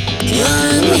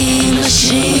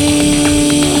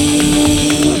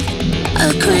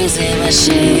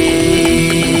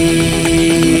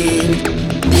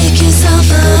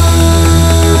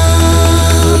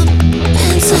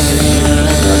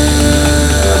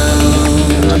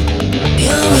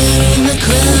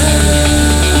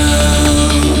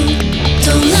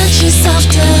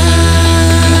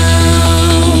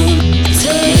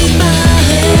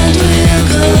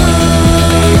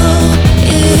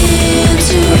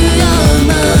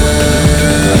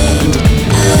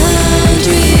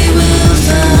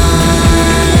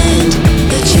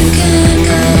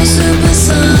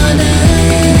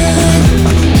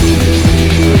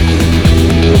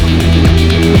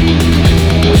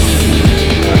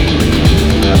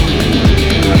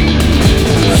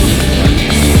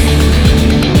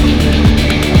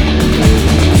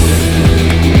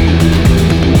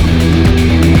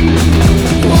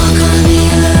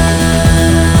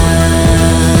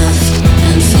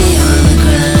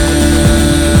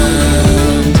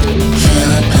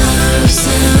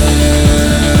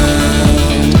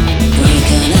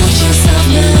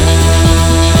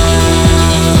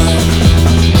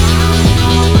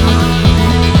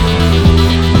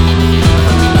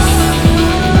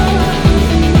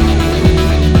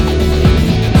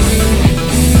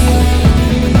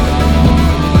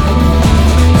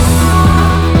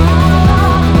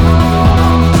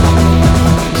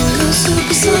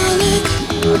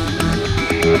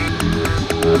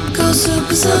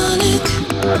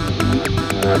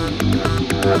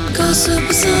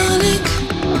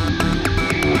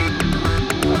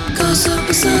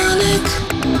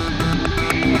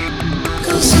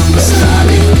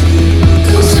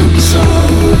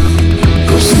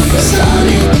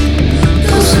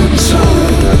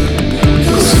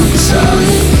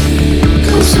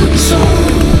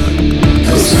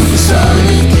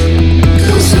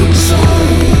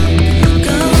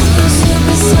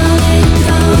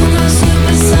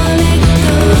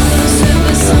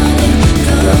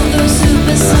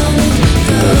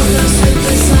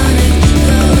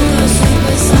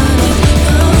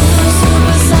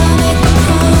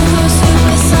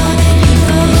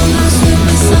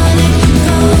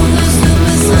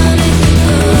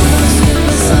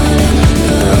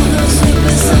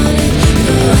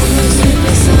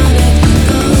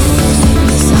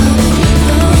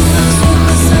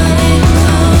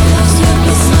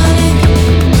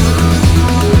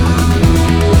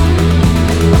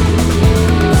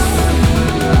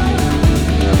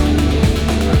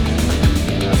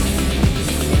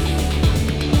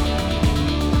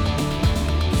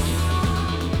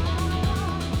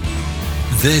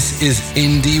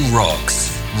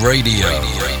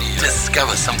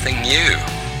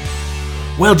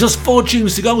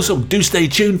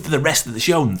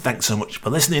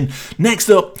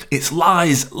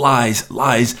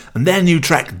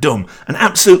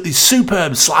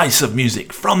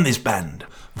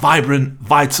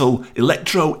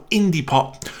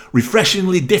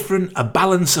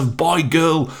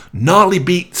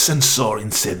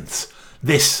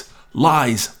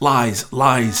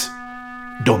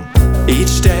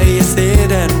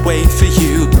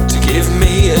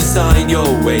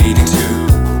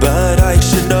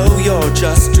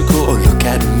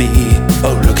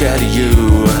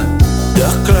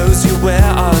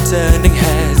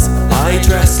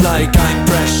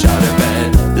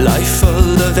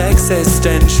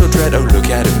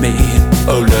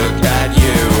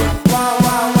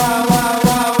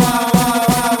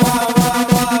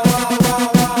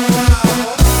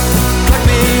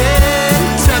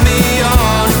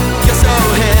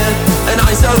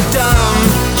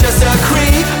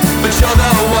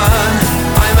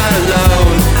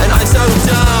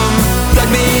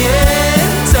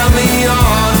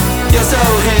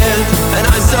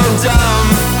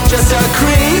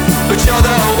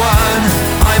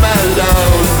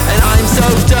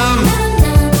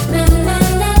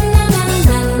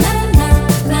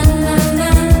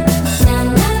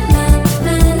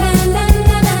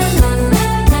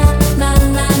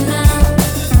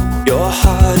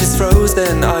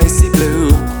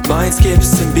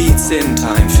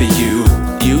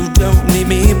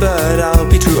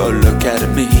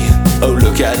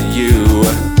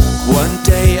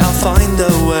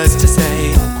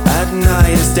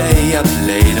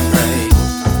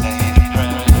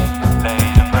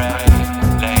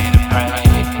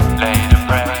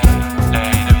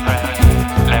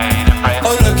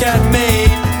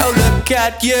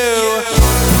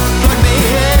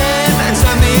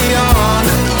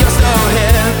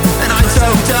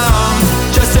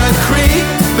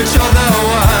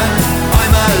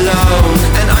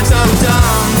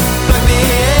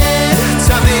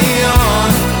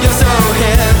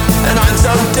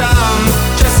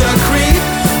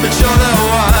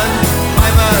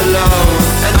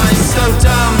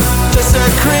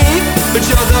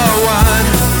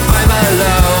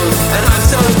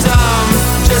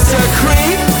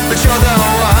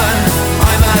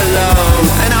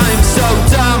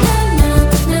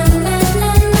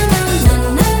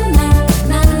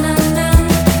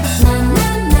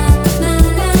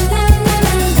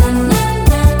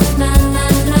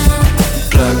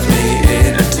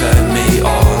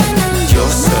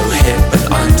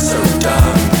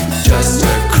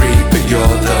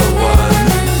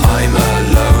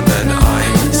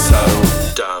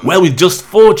 Well, with just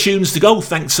 4 tunes to go,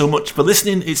 thanks so much for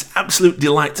listening. It's absolute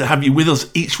delight to have you with us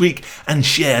each week and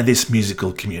share this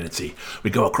musical community. We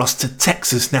go across to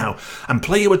Texas now and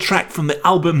play you a track from the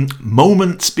album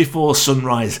Moments Before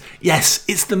Sunrise. Yes,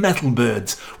 it's the Metal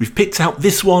Birds. We've picked out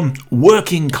this one,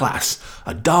 Working Class,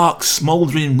 a dark,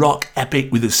 smouldering rock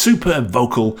epic with a superb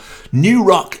vocal, new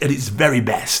rock at its very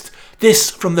best. This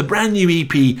from the brand new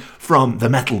EP from the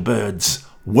Metal Birds,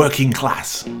 Working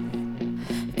Class.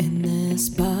 In this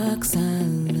box I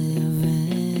live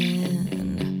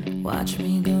in, watch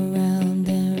me go round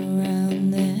and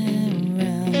round and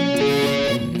round.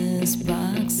 In this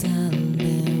box I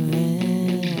live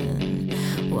in,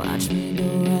 watch me go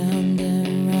round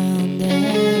and round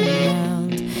and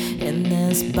round. In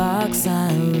this box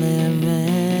I live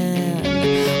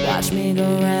in, watch me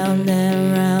go round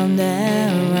and round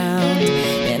and round.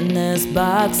 In this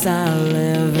box I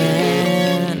live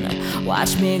in,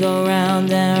 watch me go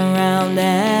round and round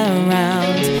and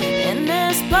round. In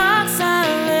this box I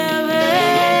live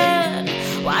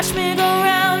in, watch me go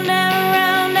round and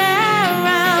round and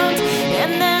round.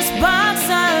 In this box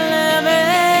I live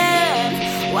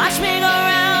in, watch me go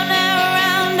round and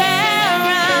round and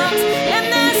round. In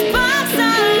this box I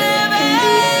live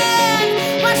in,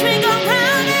 watch me go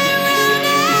round and round and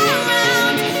round.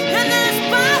 In this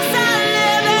box I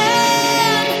live in,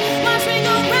 watch me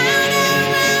go round and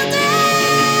round and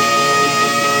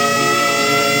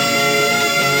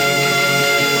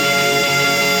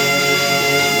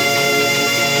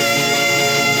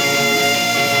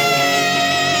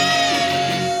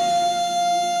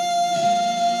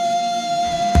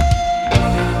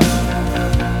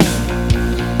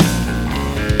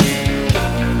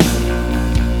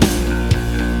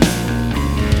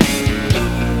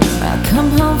I come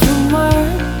home from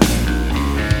work,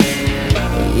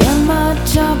 yeah, my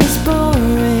job is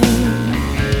boring.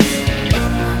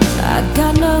 I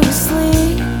got no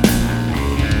sleep,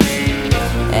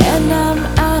 and I'm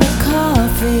out of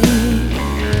coffee.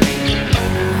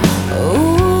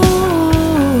 Ooh,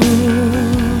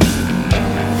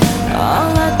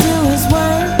 all I do is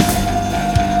work.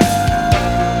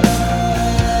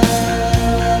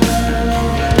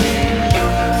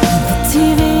 The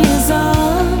TV is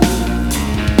on,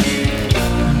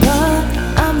 but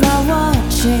I'm not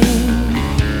watching.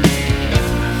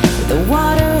 The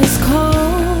water is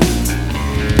cold.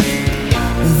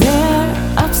 They're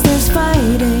upstairs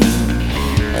fighting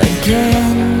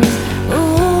again.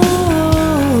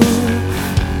 Ooh,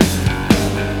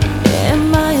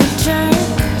 am I a jerk?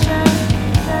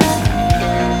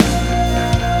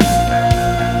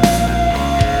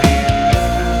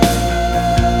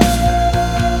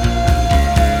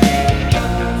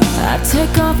 I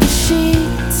take off the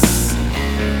sheets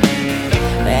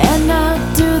and I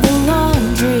do the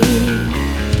laundry.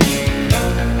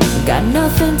 Got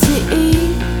nothing to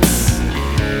eat,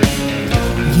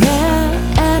 yeah,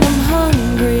 and I'm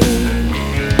hungry.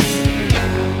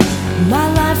 My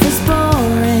life is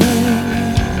boring.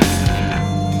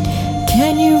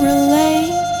 Can you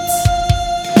relate?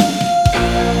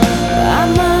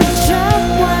 I'm a job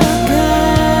worker.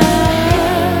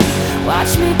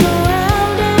 Watch me go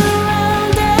round and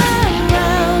round and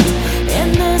round. In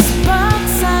this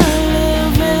box I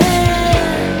live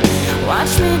in,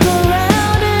 watch me go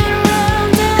round and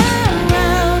round and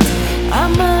round.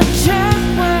 I'm a job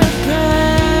worker.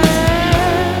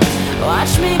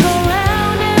 Watch me go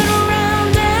round and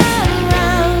round and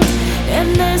round. In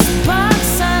this box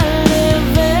I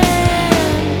live in,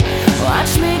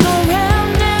 watch me go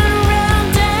round and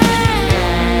round and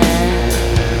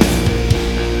I'm a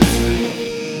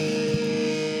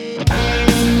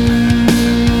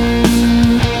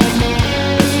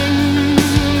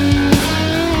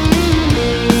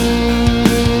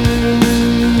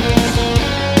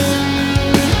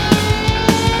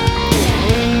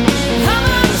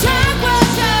job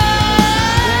worker.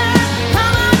 I'm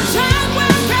a job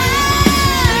worker.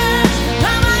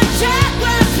 I'm a job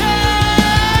worker.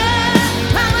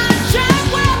 I'm a job worker. I'm a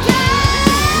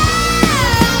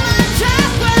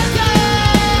job worker.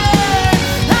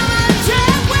 I'm a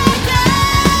job worker.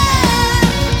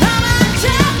 I'm a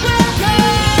job worker.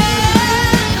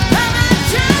 I'm a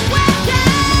job worker.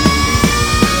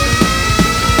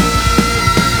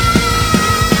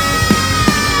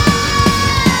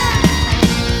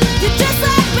 You're just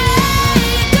like me.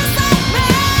 You're just like me.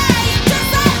 You're just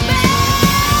like me.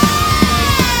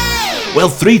 Well,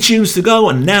 3 tunes to go,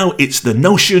 and now it's The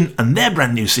Notion and their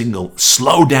brand new single,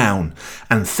 Slow Down.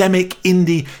 Anthemic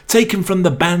indie taken from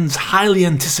the band's highly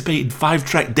anticipated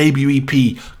 5-track debut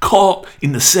EP, Caught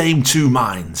in the Same Two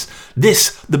Minds.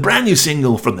 This, the brand new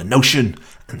single from The Notion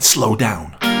and Slow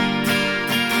Down. I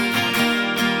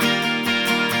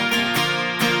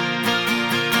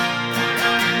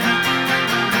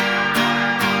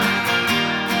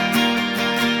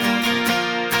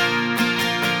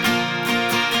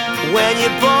when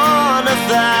you're bona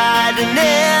fide and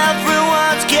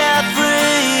everyone's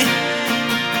carefree.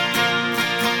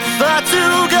 Far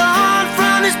too gone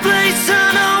from this place,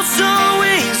 I know so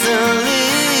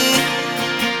easily.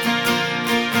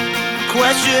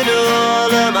 Question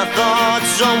all of my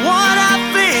thoughts on what I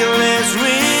feel is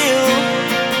real.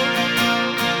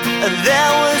 And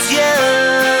there was you.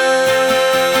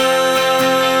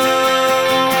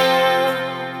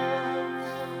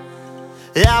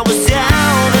 I was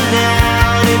down and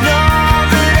out and all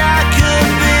that I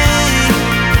could be.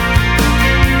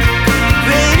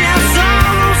 Pain and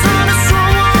sorrows under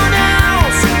someone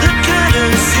else that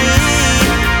couldn't see.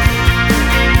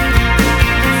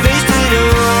 Faced it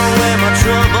all with my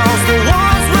troubles, the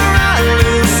ones where I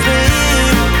lose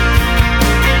sleep.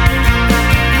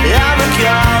 I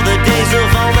recall the days of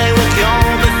old, they were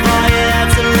gone before you had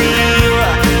to leave.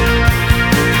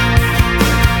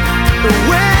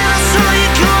 When I saw you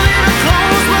coming, I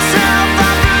closed myself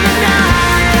up for the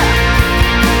night.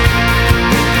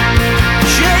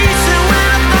 Chasing when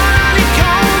I thought I'd be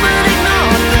cold, but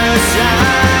ignored the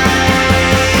signs.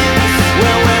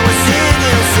 Well, we were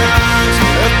singing songs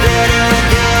of better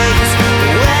days.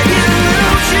 When you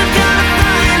lose, you gotta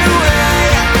find a way.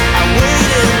 I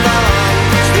waited long,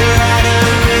 still out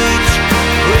of reach.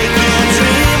 Breaking a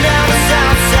dream down the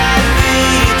south side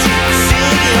beach.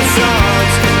 Singing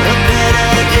songs of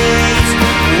better days.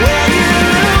 When you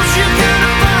lose, you gotta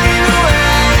find a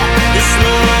way to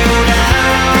slow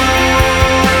down.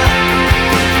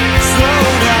 Slow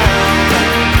down.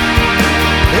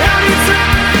 I need to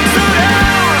slow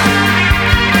down.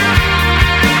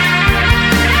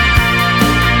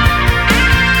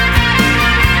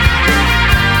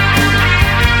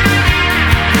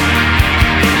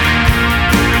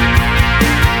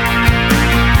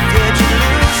 Did you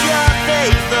lose your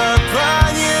faith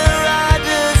upon your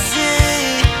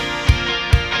odyssey?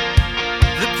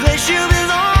 The place you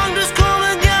belonged has come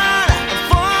and gone and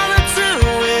fallen to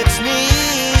its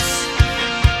knees.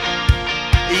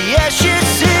 Yes, you've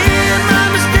seen my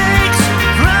mistakes,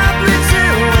 probably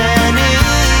too many.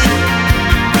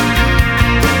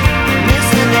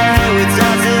 Missing night, we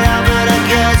talked it out, but I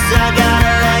guess I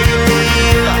gotta let you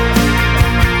leave.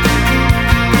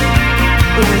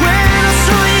 When I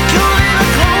saw you coming, I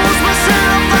closed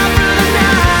myself up for the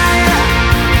night.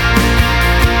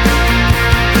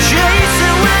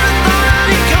 Chasing when I thought I'd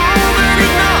be cold, but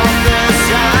ignored the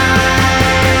signs.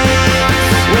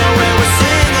 Well, we were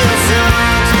singing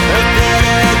songs of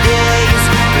better days.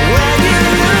 When you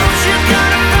lose, you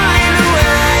gotta find a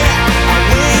way. I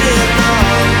waited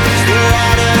long, still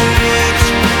out of reach.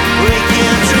 Breaking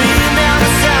a dream down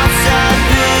the south side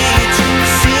beach.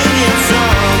 Singing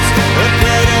songs of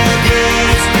better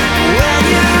days. When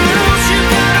you lose, you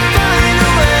gotta find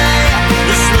a way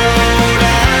to slow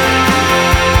down.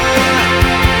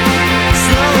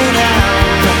 Slow down.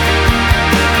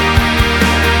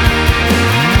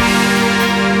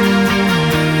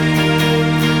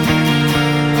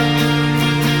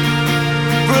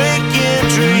 Breaking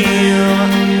dream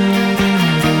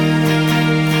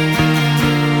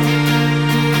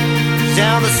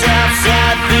down the south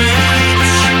side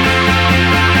beach.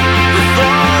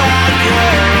 Before I go,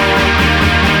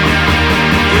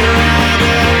 you're out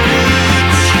of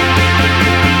reach.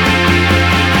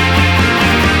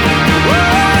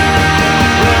 Whoa,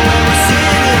 we're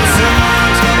singing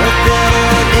songs of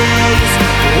better days.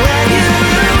 When you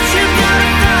lose, you gotta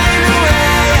find a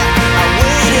way. I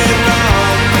waited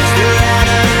long, still out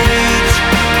of reach.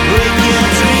 Breaking a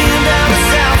dream down the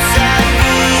south side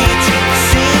beach.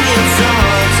 Singing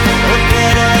songs of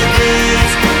better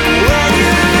days. When you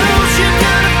lose, you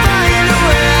gotta find a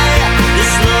way to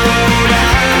slow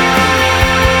down.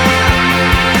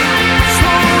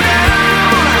 Slow down.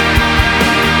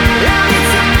 I need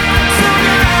to slow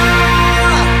down.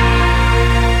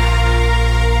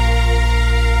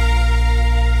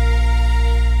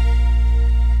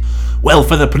 Well,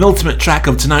 for the penultimate track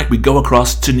of tonight, we go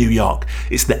across to New York.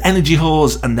 It's the Energy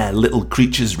Whores and their Little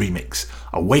Creatures remix.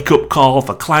 A wake-up call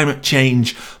for climate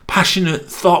change, passionate,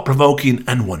 thought-provoking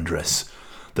and wondrous.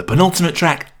 The penultimate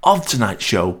track of tonight's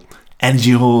show,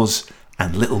 Energy Whores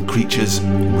and Little Creatures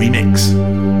remix.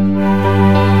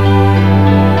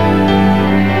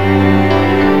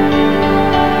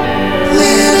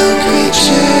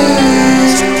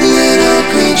 Little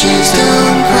creatures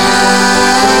don't cry.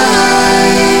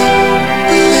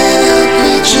 Little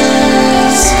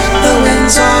creatures, the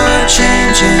winds are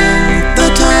changing. The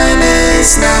time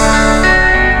is now.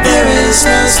 There is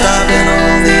no stopping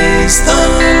all these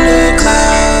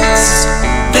thunderclouds.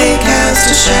 They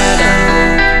cast a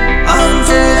shadow on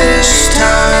foolish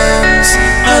times,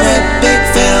 an epic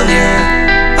failure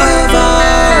of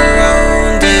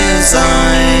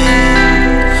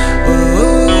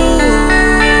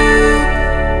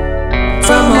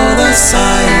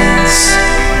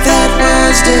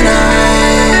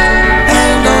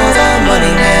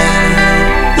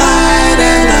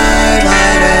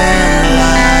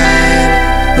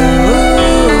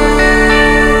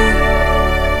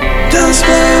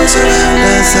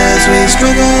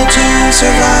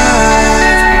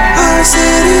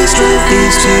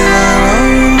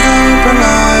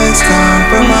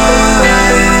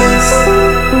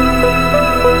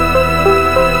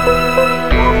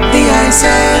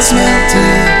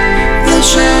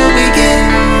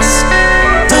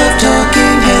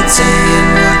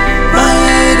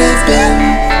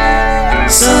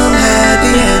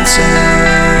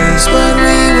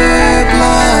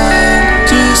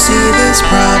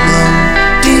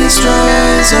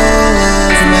is all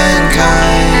of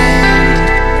mankind.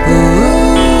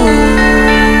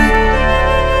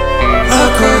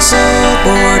 Across all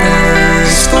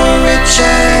borders, for rich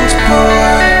and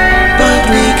poor, but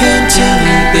we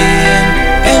continue being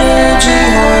energy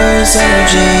whores,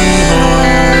 energy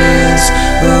whores.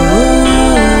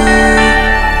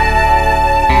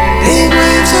 Big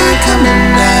waves are coming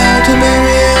now to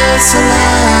bury us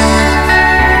alive.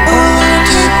 All our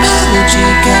technology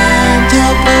can't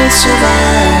help us survive,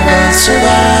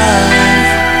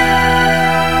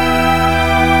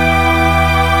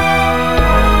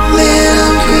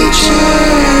 Little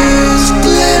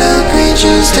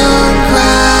creatures don't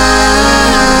cry.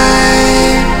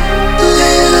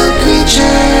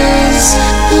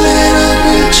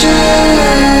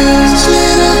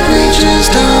 Little creatures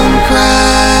don't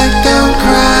cry, don't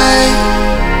cry.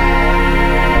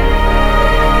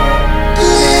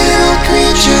 Little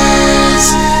creatures,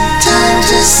 time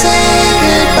to say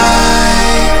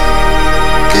goodbye,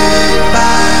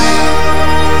 goodbye.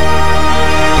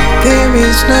 There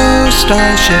is no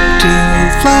starship to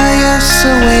fly us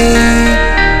away.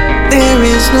 There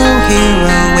is no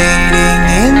hero waiting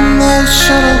in the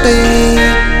shuttle bay.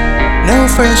 No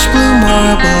fresh blue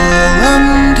marble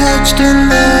untouched in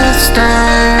the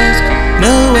stars.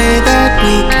 No way that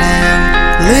we can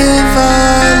live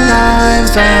our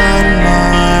lives on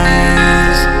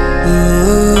Mars.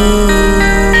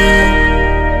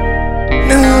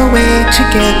 No way to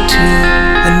get to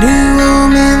a new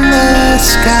home in the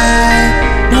sky.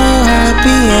 No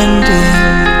happy ending.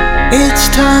 It's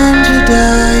time to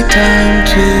die, time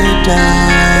to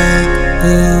die.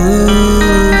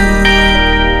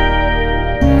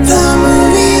 The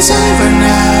movie's over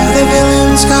now, the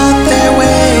villains got their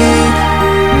way.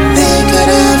 They could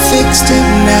have fixed it,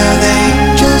 now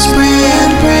they just pray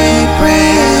and pray,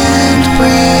 pray and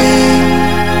pray.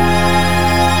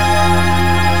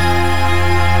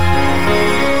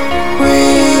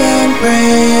 Pray and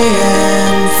pray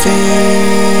and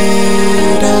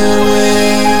fade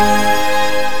away.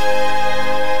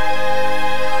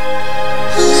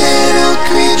 Little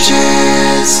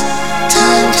creatures,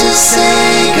 time to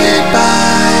say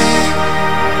goodbye,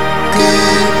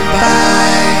 goodbye.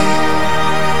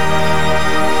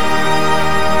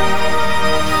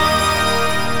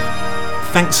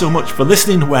 Thanks so much for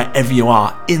listening wherever you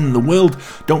are in the world.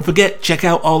 Don't forget, check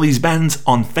out all these bands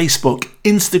on Facebook,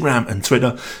 Instagram and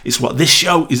Twitter. It's what this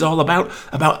show is all about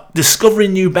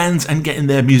discovering new bands and getting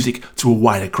their music to a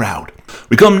wider crowd.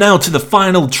 We come now to the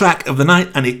final track of the night,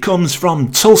 and it comes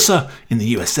from Tulsa in the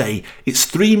USA. It's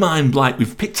 3 Mind Blight.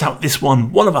 We've picked out this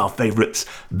one of our favourites.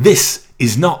 This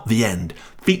Is Not the End,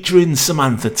 featuring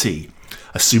Samantha T.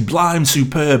 A sublime,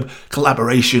 superb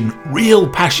collaboration, real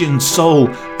passion, soul,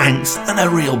 angst, and a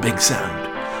real big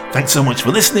sound. Thanks so much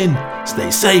for listening.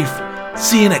 Stay safe.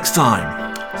 See you next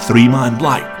time. 3 Mind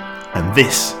Blight, and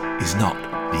this is not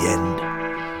the end.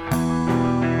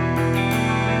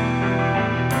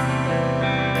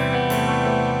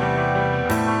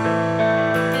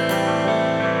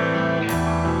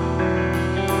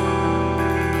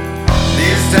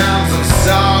 These times of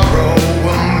sorrow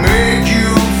will make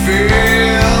you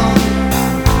feel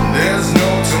there's no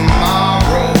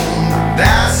tomorrow,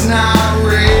 that's not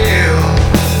real.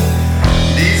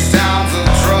 These times of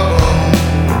trouble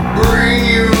bring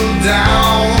you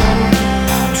down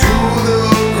to the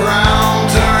ground.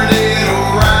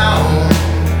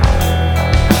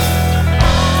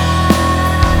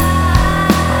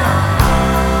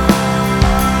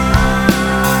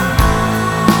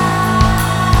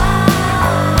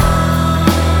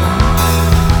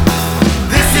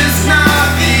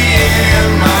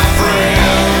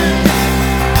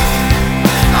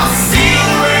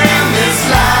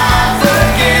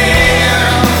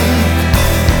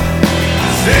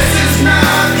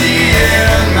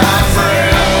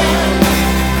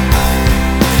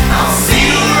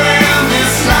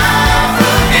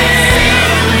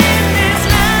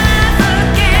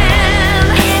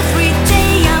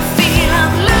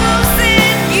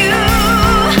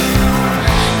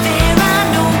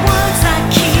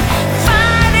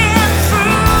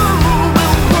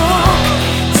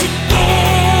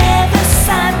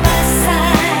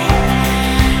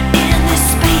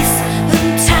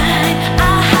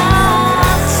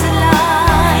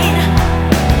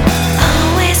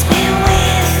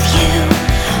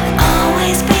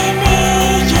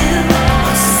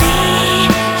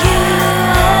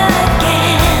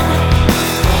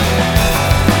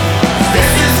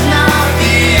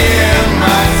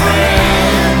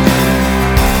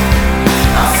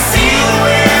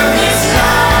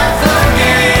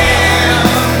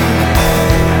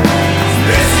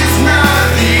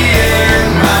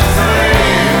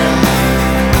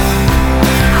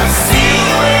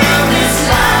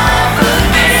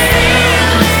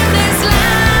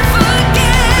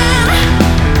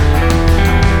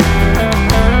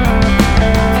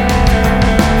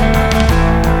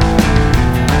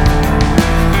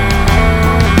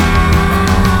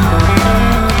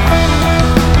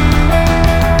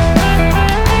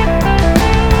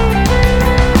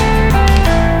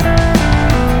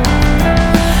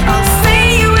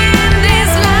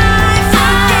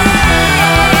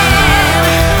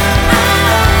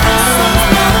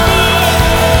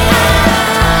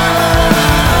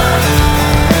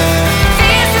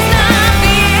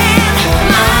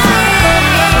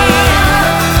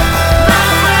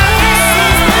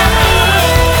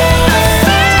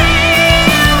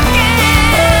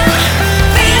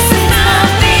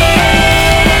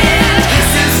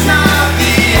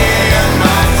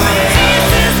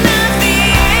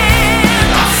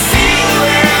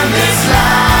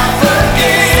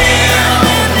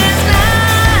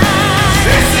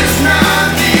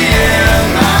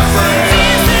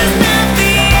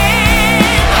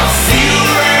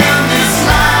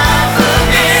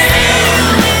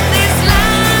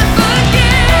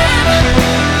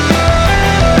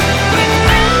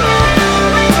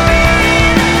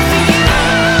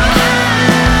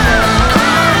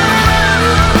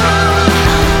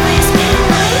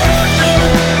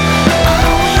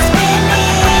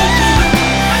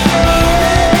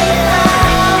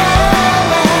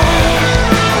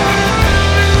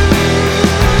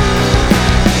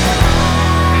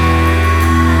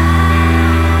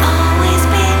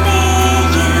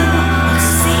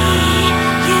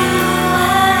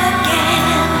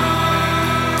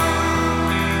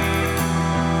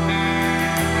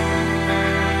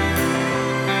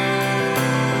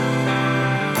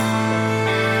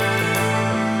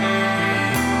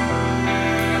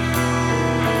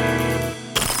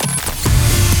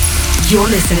 You're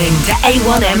listening to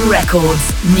A1M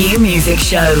Records New Music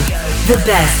Show. The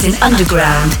best in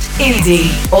underground,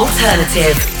 indie,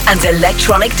 alternative, and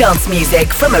electronic dance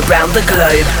music from around the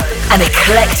globe. An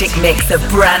eclectic mix of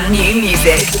brand new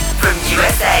music from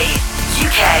USA,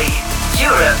 UK,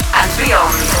 Europe, and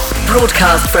beyond.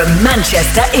 Broadcast from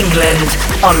Manchester, England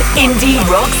on Indie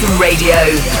Rocks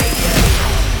Radio.